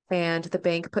 And the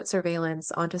bank put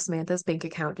surveillance onto Samantha's bank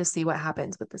account to see what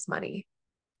happens with this money.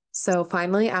 So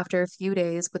finally, after a few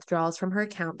days, withdrawals from her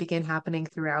account began happening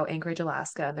throughout Anchorage,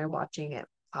 Alaska, and they're watching it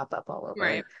pop up all over.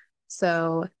 Right.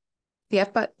 So the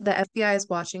FBI is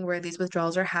watching where these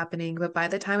withdrawals are happening, but by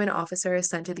the time an officer is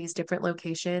sent to these different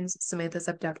locations, Samantha's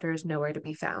abductor is nowhere to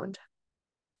be found.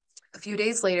 A few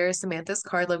days later, Samantha's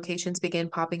card locations began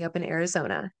popping up in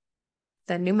Arizona,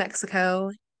 then New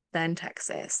Mexico, then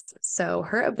Texas. So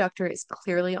her abductor is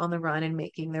clearly on the run and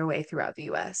making their way throughout the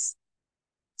US.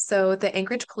 So the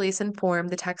Anchorage police informed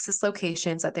the Texas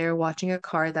locations that they were watching a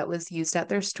car that was used at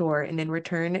their store and in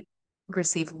return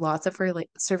received lots of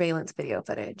surveillance video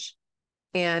footage.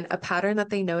 And a pattern that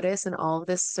they notice in all of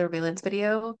this surveillance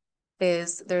video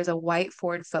is there's a white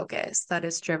Ford Focus that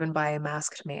is driven by a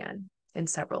masked man in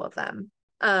several of them.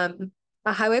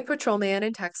 A highway patrolman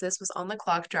in Texas was on the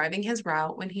clock driving his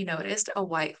route when he noticed a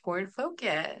white Ford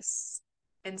Focus.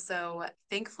 And so,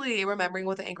 thankfully, remembering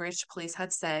what the Anchorage police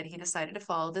had said, he decided to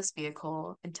follow this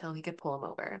vehicle until he could pull him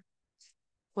over.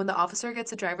 When the officer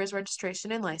gets a driver's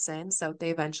registration and license, so they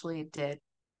eventually did,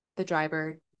 the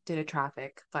driver did a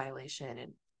traffic violation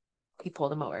and he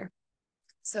pulled him over.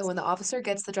 So when the officer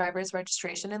gets the driver's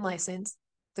registration and license,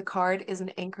 the card is an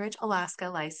Anchorage, Alaska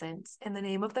license, and the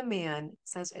name of the man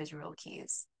says Israel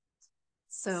Keys.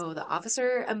 So the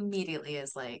officer immediately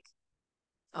is like,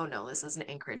 oh no, this is an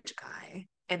Anchorage guy.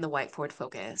 And the white Ford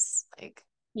Focus, like,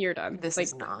 You're done. this Like,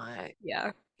 is not,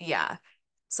 yeah. yeah.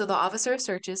 So the officer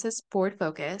searches his Ford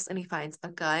Focus and he finds a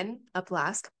gun, a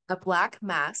black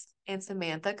mask, and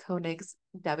Samantha Koenig's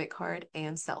debit card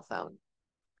and cell phone.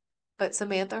 But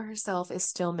Samantha herself is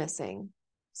still missing.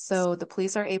 So the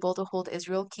police are able to hold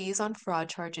Israel Keys on fraud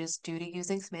charges due to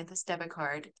using Samantha's debit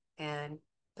card, and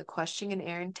the questioning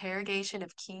and interrogation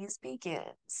of Keys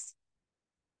begins.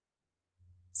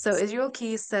 So Israel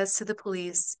Keys says to the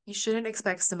police, "You shouldn't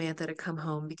expect Samantha to come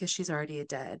home because she's already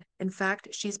dead. In fact,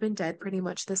 she's been dead pretty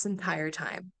much this entire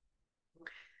time."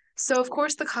 So of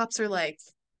course the cops are like,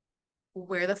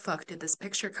 where the fuck did this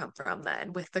picture come from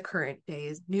then with the current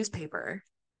day's newspaper?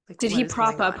 Like, Did what he is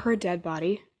prop going up on? her dead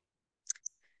body?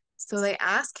 So they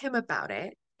ask him about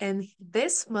it, and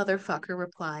this motherfucker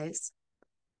replies,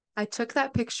 "I took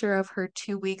that picture of her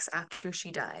 2 weeks after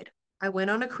she died. I went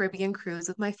on a Caribbean cruise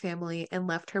with my family and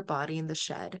left her body in the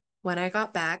shed. When I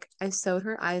got back, I sewed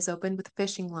her eyes open with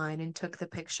fishing line and took the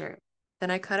picture. Then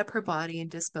I cut up her body and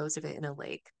disposed of it in a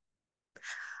lake."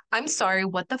 I'm sorry,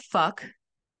 what the fuck?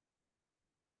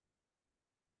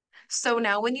 So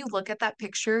now when you look at that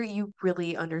picture, you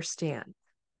really understand.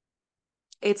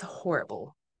 It's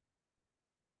horrible.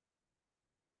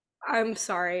 I'm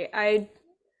sorry. I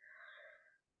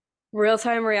real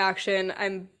time reaction.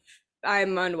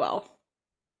 I'm unwell.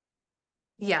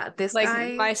 Yeah, this Like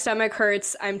guy, my stomach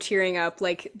hurts. I'm tearing up.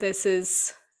 Like this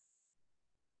is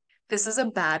a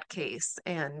bad case,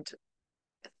 and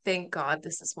thank God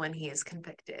this is when he is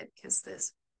convicted, because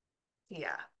this,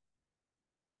 yeah.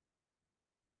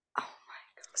 oh my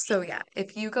gosh. So, yeah,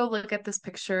 if you go look at this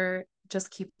picture,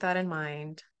 just keep that in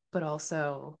mind, but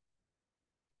also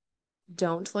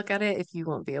don't look at it if you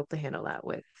won't be able to handle that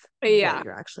with what Yeah.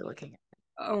 you're actually looking at.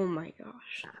 Oh my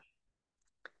gosh.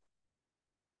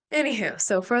 Anywho,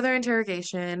 so further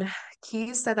interrogation,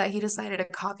 Keyes said that he decided a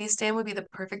coffee stand would be the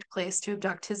perfect place to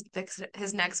abduct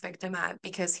his next victim at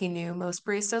because he knew most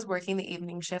baristas working the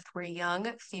evening shift were young,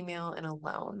 female, and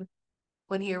alone.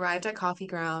 When he arrived at Coffee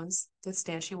Grounds, the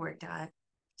stand she worked at,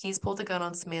 Keys pulled a gun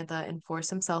on Samantha and forced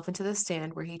himself into the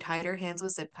stand where he tied her hands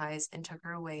with zip ties and took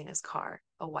her away in his car,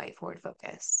 a white Ford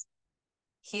Focus.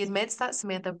 He admits that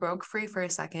Samantha broke free for a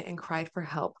second and cried for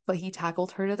help, but he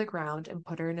tackled her to the ground and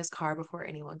put her in his car before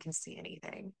anyone can see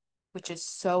anything, which is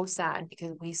so sad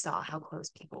because we saw how close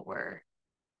people were.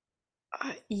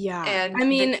 Yeah. And I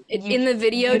mean, in the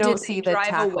video, you don't did they see the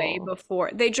drive away tackle.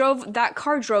 before that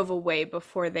car drove away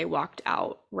before they walked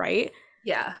out, right?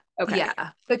 Yeah. Okay.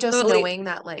 Yeah. But just So like, knowing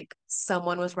that like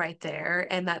someone was right there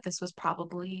and that this was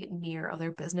probably near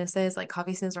other businesses, like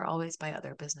coffee stands are always by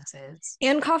other businesses.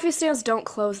 and coffee stands don't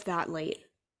close that late.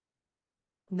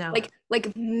 No.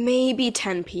 Like maybe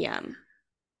 10 p.m.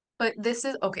 But this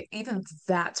is okay, even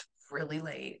that's really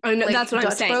late. I know Like that's what I'm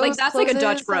Dutch saying. Like Bros that's like a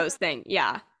Dutch closes. Bros thing.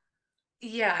 Yeah.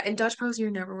 Yeah, in Dutch Bros,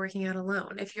 you're never working out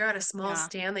alone. If you're at a small Yeah.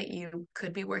 stand that you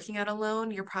could be working out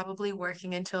alone, you're probably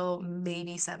working until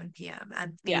maybe 7 p.m. at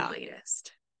the Yeah.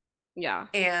 latest. Yeah.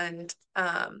 And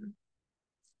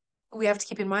we have to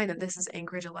keep in mind that this is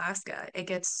Anchorage, Alaska. It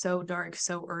gets so dark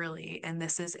so early, and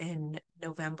this is in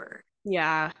November.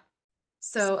 Yeah.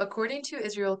 So, according to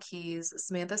Israel Keys,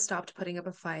 Samantha stopped putting up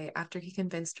a fight after he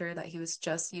convinced her that he was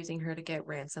just using her to get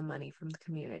ransom money from the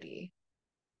community.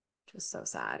 Just so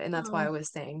sad. And that's why I Oh. was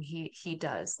saying he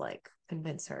does like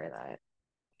convince her that.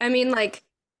 I mean, like,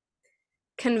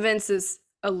 convince is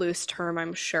a loose term,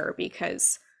 I'm sure,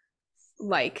 because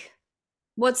like,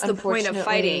 what's the point of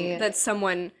fighting Unfortunately, that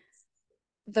someone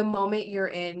the moment you're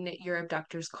in your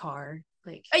abductor's car,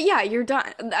 like yeah, you're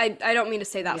done. I don't mean to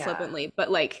say that yeah, flippantly,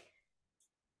 but like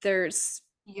there's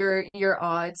your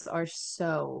odds are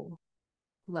so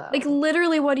like low.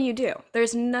 literally what do you do?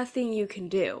 There's nothing you can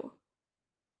do.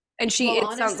 And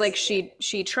Well, it sounds like honestly,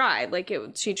 she tried. Like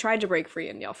she tried to break free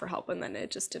and yell for help and then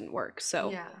it just didn't work.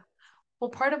 So, yeah. Well,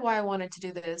 part of why I wanted to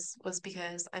do this was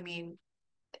because I mean,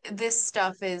 this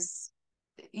stuff is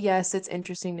yes, it's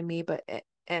interesting to me, but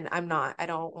and I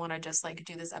don't want to just like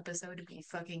do this episode to be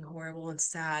fucking horrible and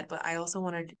sad, but I also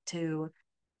wanted to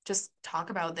just talk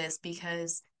about this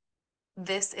because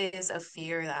this is a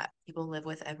fear that people live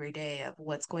with every day of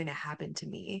what's going to happen to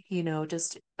me. You know,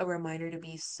 just a reminder to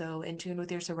be so in tune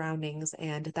with your surroundings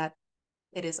and that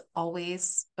it is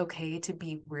always okay to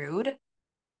be rude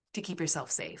to keep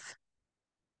yourself safe.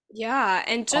 yeah,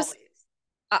 and just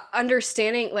Always.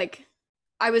 understanding like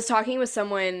I was talking with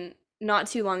someone not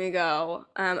too long ago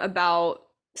about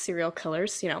serial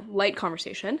killers, light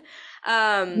conversation.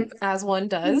 Um As one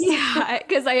does. yeah,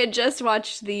 because I had just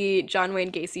watched the John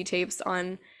Wayne Gacy tapes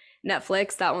on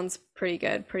Netflix. That one's pretty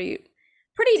good. Pretty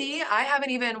See, I haven't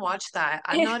even watched that.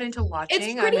 I'm eh, not into it's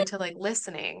watching, I'm pretty into like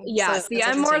listening. yeah, So see, it's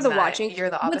I'm more of interesting the that watching. you're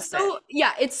the What's opposite. so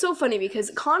yeah, it's so funny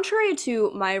because contrary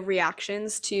to my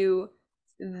reactions to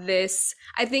this,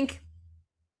 I think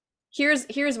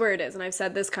here's where it is, and I've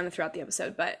said this kind of throughout the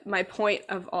episode, but my point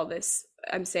of all this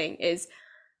I'm saying is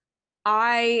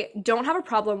I don't have a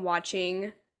problem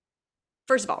watching.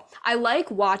 First of all, I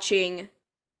like watching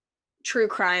true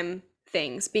crime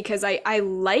things because I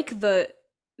like the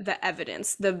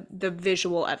evidence, the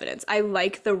visual evidence. I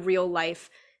like the real life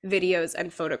videos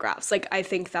and photographs. Like I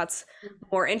think that's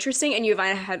more interesting. And you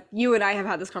and I have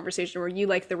had this conversation where you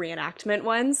like the reenactment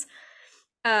ones.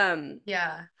 Um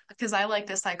Yeah, because I like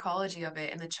the psychology of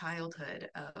it and the childhood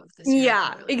of the serial yeah,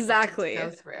 killer, like what to go exactly.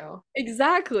 through.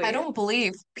 I Exactly. don't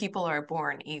believe people are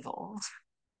born evil,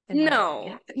 in my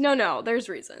opinion. No, there's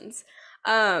reasons.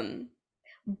 Um,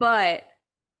 but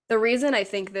the reason I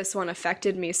think this one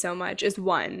affected me so much is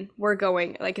one, we're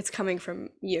going like it's coming from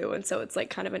you, and so it's like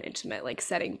kind of an intimate like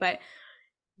setting, but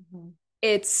Mhm.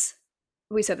 it's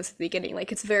we said this at the beginning,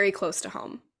 like it's very close to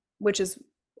home, which is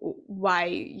why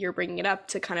you're bringing it up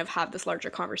to kind of have this larger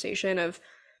conversation of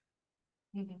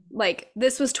Mhm. like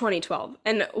this was 2012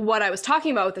 and what I was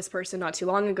talking about with this person not too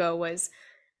long ago was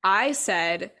I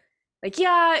said like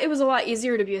yeah it was a lot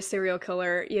easier to be a serial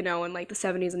killer in like the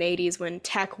 70s and 80s when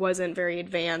tech wasn't very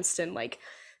advanced and like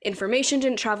information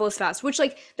didn't travel as fast, which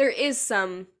like there is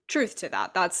some truth to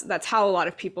that. That's how a lot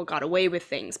of people got away with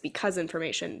things because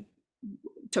information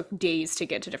took days to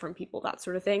get to different people, that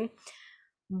sort of thing.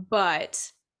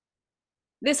 But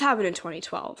this happened in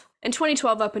 2012 and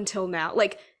 2012 up until now,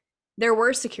 like there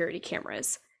were security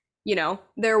cameras,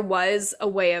 there was a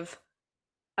way of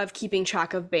keeping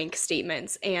track of bank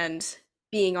statements and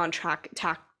being on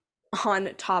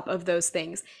top of those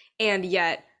things, and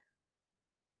yet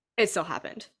it still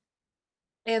happened.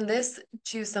 And this,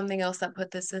 choose something else that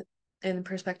put this in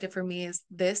perspective for me is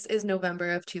this is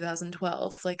November of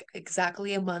 2012, like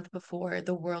exactly a month before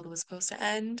the world was supposed to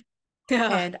end. Yeah.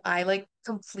 And I like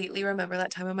completely remember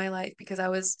that time of my life because I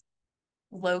was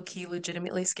low key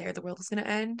legitimately scared the world was going to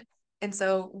end. And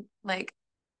so, like,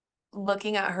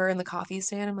 looking at her in the coffee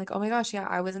stand, I'm like, oh my gosh, yeah,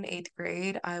 I was in eighth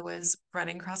grade. I was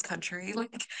running cross country,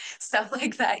 like stuff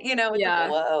like that. It's like, Yeah.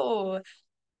 whoa.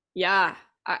 Yeah.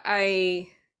 I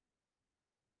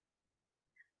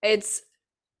it's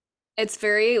it's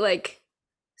very like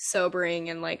sobering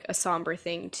and like a somber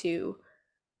thing to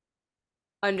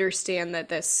understand that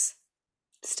this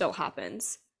still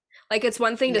happens. Like it's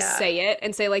one thing to Yeah. say it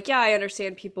and say like, yeah, I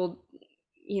understand people,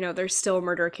 there's still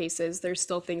murder cases, there's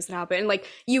still things that happen. And like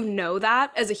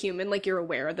that as a human, like you're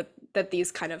aware that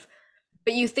these kind of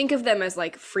but you think of them as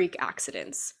like freak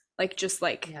accidents. Like just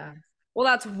like, Yeah. well,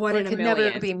 that's one Or in it a could never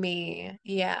million. be me.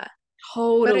 Yeah.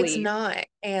 But it's Totally. not.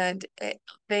 And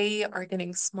they are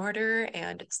getting smarter,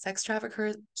 and sex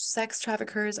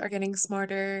traffickers are getting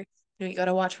smarter. You got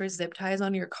to watch for zip ties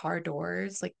on your car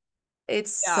doors. Like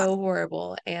it's Yeah. so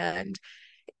horrible. And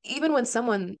even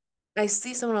when I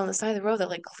see someone on the side of the road that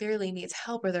like clearly needs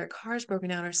help or their car's broken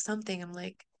down or something, I'm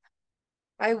like,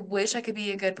 I wish I could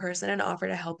be a good person and offer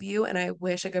to help you. And I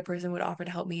wish a good person would offer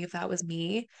to help me if that was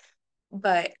me.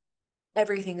 But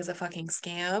everything is a fucking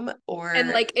scam And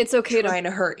or like it's okay to trying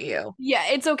to hurt you. yeah,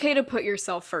 it's okay to put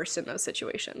yourself first in those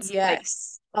situations. Like,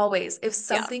 Yes, always. If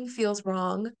yeah. something feels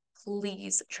wrong,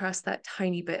 please trust that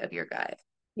tiny bit of your gut.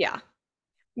 Yeah.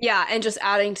 Yeah, and just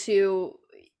adding to,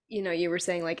 you were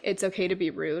saying like it's okay to be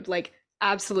rude, like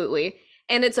absolutely.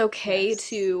 And it's okay Yes.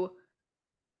 to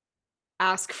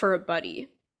ask for a buddy.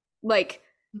 Like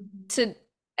Mhm. to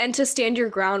and to stand your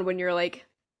ground when you're like,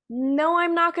 "No,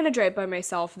 I'm not going to drive by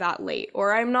myself that late,"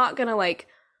 or "I'm not going to like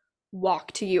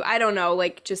walk to you." I don't know,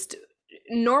 like just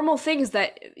normal things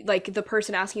that like the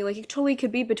person asking you like it totally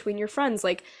could be between your friends.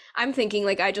 Like I'm thinking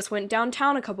like I just went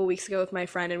downtown a couple weeks ago with my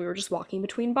friend and we were just walking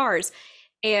between bars.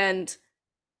 And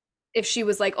if she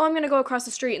was like, "Oh, I'm gonna go across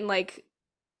the street and like,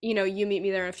 you meet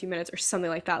me there in a few minutes" or something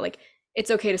like that, like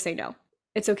it's okay to say no.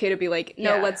 It's okay to be like,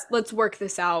 "No, Yeah. let's work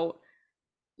this out,"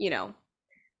 you know.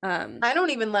 Um, I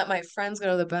don't even let my friends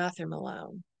go to the bathroom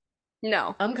alone.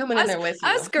 no. I'm coming in Us there with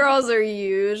us you. girls are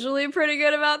usually pretty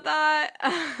good about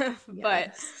that.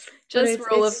 But Yes. But just it's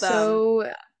rule it's of thumb.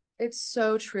 so it's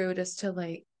so true just to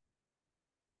like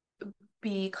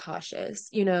be cautious,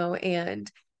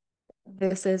 and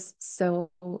this is so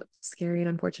scary and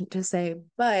unfortunate to say,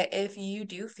 but if you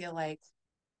do feel like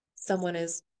someone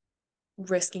is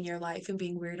risking your life and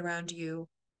being weird around you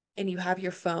and you have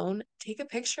your phone, take a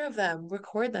picture of them,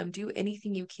 record them, do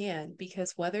anything you can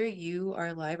because whether you are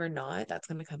alive or not, that's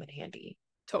going to come in handy.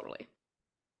 Totally.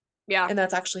 Yeah. And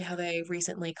that's actually how they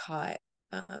recently caught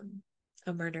um,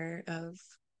 a murder of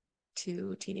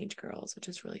two teenage girls, which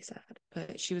is really sad.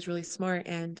 But she was really smart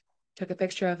and took a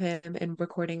picture of him and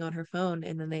recording on her phone,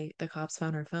 and then the cops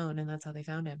found her phone, and that's how they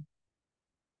found him.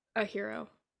 A hero.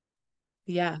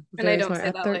 Yeah, And I very don't smart say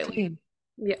at that lightly. 13.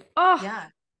 Yeah. Oh, Yeah.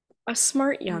 a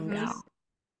smart young Mm-hmm. gal.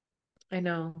 I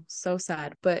know, so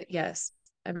sad. But yes,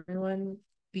 everyone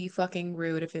be fucking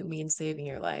rude if it means saving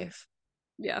your life.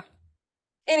 Yeah.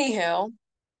 Anywho,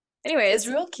 Anyways,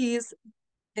 Israel Keys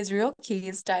Israel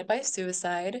Keys died by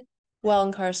suicide while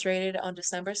incarcerated on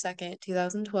December 2nd,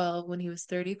 2012, when he was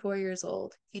 34 years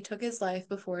old. He took his life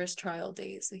before his trial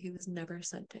date, so he was never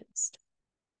sentenced.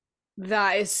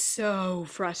 that is so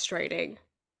frustrating.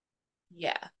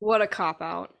 Yeah, What a cop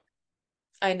out.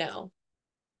 I know.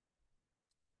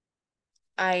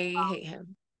 I hate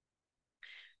him.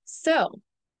 So,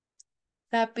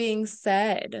 that being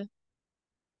said,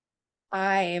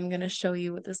 I am going to show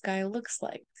you what this guy looks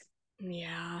like.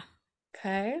 Yeah.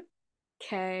 Okay?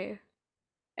 Okay.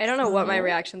 I don't know what my So,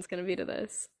 reaction's gonna be to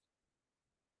this.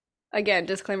 Again,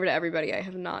 disclaimer to everybody, I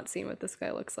have not seen what this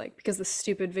guy looks like because the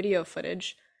stupid video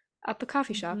footage at the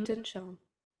coffee shop mhm, didn't show him.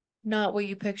 not what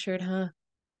you pictured, huh?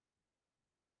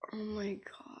 Oh my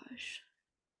gosh.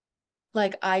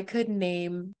 Like, I could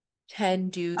name 10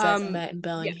 dudes I've Um, met in yeah,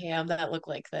 Bellingham that look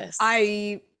like this.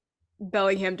 I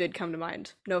Bellingham did come to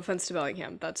mind. No offense to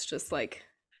Bellingham. That's just like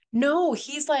No,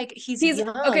 he's he's young,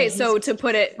 okay, he's so to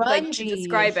put it like to grungy,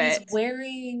 describe he's it,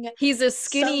 wearing he's a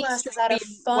skinny, sunglasses at a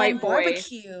stripy fun white boy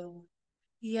barbecue.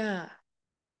 Yeah,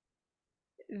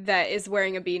 that is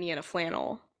wearing a beanie and a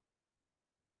flannel.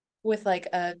 with like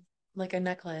a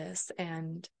necklace,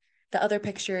 and the other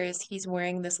picture is he's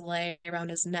wearing this lei around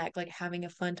his neck, like having a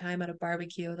fun time at a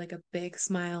barbecue, like a big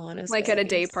smile on his Like at a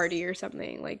day face. party or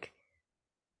something. Like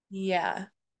Yeah.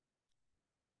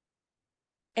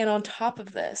 And on top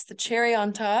of this, the cherry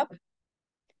on top,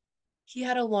 he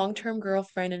had a long-term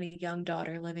girlfriend and a young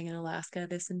daughter living in Alaska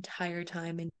this entire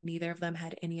time, and neither of them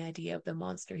had any idea of the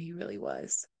monster he really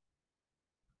was.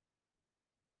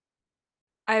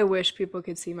 I wish people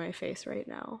could see my face right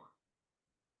now.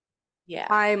 Yeah.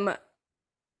 I'm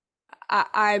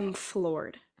I'm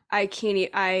floored. I can't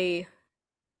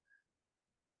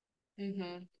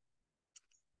Mm-hmm.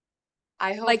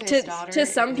 I hope like his to daughter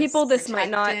some is people this might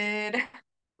not protected.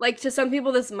 like to some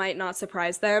people this might not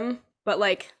surprise them, but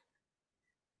like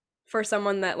for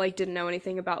someone that like didn't know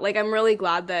anything about, like, I'm really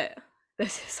glad that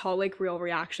this is all like real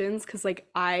reactions, because like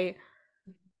I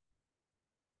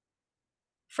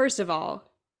first of all,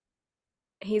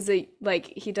 he's a like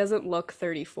he doesn't look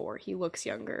 34. He looks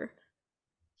younger.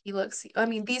 He looks, I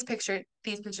mean, these pictures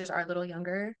are a little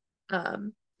younger.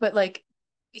 But like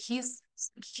he's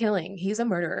killing. He's a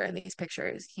murderer in these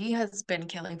pictures. He has been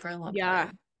killing for a long Yeah.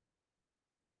 time.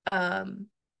 Um,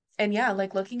 and yeah,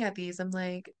 like looking at these, I'm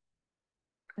like,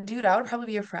 dude, I would probably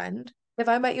be your friend. If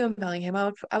I met you in Bellingham, I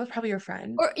was probably your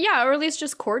friend. Or yeah, or at least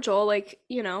just cordial, like,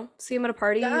 see him at a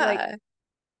party, like Yeah.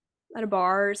 at a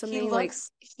bar or He something, like,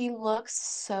 looks he looks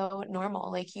so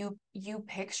normal. Like you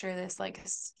picture this like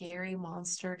scary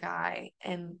monster guy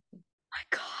and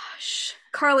my gosh.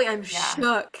 Karli, I'm yeah.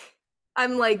 shook.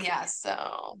 I'm like, Yeah,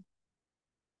 so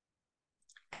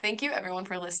thank you everyone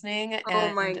for listening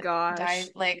oh my and gosh. dive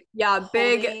like Yeah,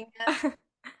 big. holding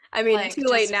I mean, too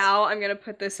like late just now. I'm gonna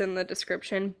put this in the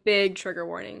description. Big trigger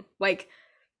warning. Like,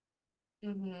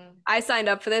 mhm. I signed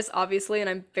up for this, obviously, and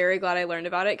I'm very glad I learned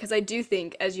about it, because I do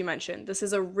think, as you mentioned, this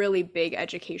is a really big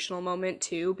educational moment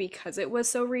too, because it was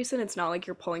so recent. It's not like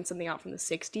you're pulling something out from the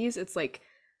 60s. It's like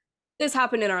this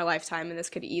happened in our lifetime, and this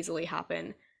could easily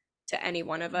happen to any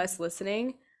one of us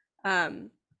listening. Um,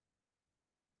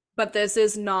 but this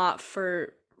is not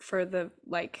for the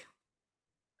like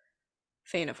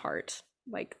faint of heart.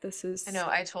 Like, this I is know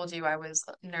I told you I was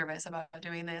nervous about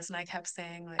doing this and I kept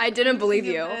saying I like, didn't "Can we believe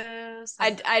do you. this?"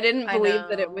 And I didn't I believe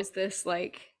that it know. was this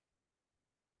like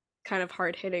kind of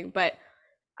hard hitting, but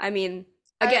I mean,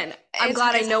 I again, I'm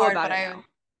glad I it's know hard, about but it now.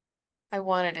 I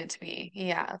wanted it to be.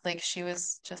 Yeah, like she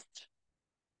was just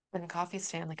in a coffee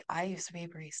stand. Like I used to be a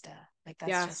barista. Like that's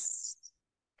Yeah. just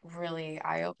really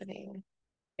eye-opening.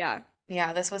 Yeah.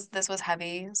 Yeah, this was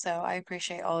heavy, so I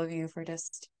appreciate all of you for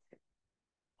just,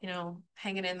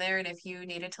 hanging in there. And if you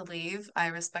needed to leave, I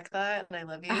respect that and I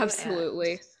love you. And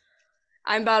Absolutely.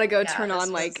 I'm about to go yeah, turn on this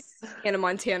like was Hannah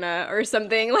Montana or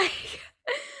something like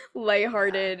yeah,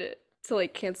 lighthearted to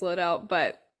like cancel it out,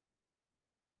 but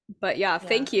yeah, yeah.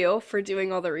 thank you for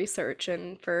doing all the research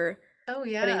and for Oh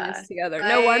putting yeah. this together.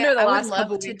 No wonder the I would last love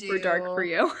couple to weeks were dark for do.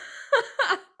 you.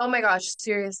 Oh my gosh,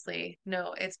 seriously.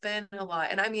 No, it's been a lot.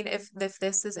 And I mean, if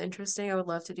this is interesting, I would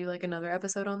love to do like another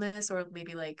episode on this or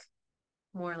maybe like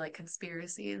more like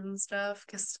conspiracies and stuff.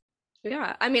 Cause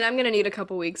Yeah, I mean, I'm gonna need a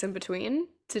couple weeks in between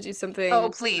to do oh, something a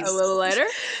please. little lighter,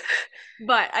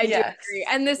 but I do agree. Yes.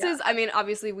 And this Yeah. is, I mean,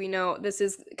 obviously we know this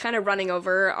is kind of running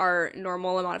over our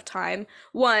normal amount of time.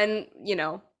 One,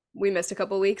 we missed a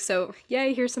couple weeks, so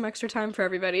yay, here's some extra time for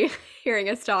everybody hearing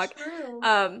us talk. True.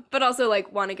 But also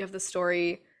like want to give the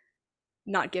story,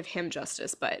 not give him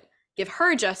justice, but give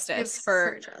her Give justice for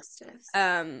her justice.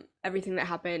 everything that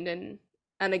happened, and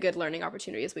a good learning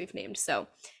opportunity as we've named. So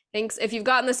thanks if you've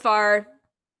gotten this far.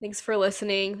 Thanks for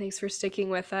listening. Thanks for sticking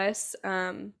with us.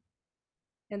 And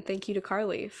thank you to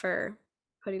Karli for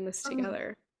putting this Um,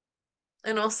 together.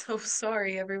 and also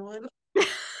sorry, everyone. Yeah.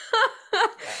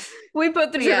 We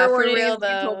put the But yeah, trigger for warnings. real We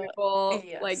told though. people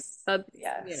like Yes. that's.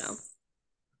 Yes.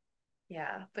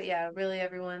 Yeah, but yeah, really,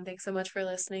 everyone, thanks so much for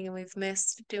listening. And we've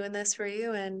missed doing this for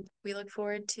you. And we look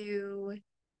forward to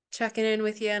checking in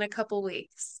with you in a couple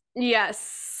weeks.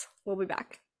 Yes, we'll be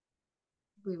back.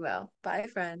 We will. Bye,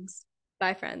 friends.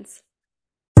 Bye, friends.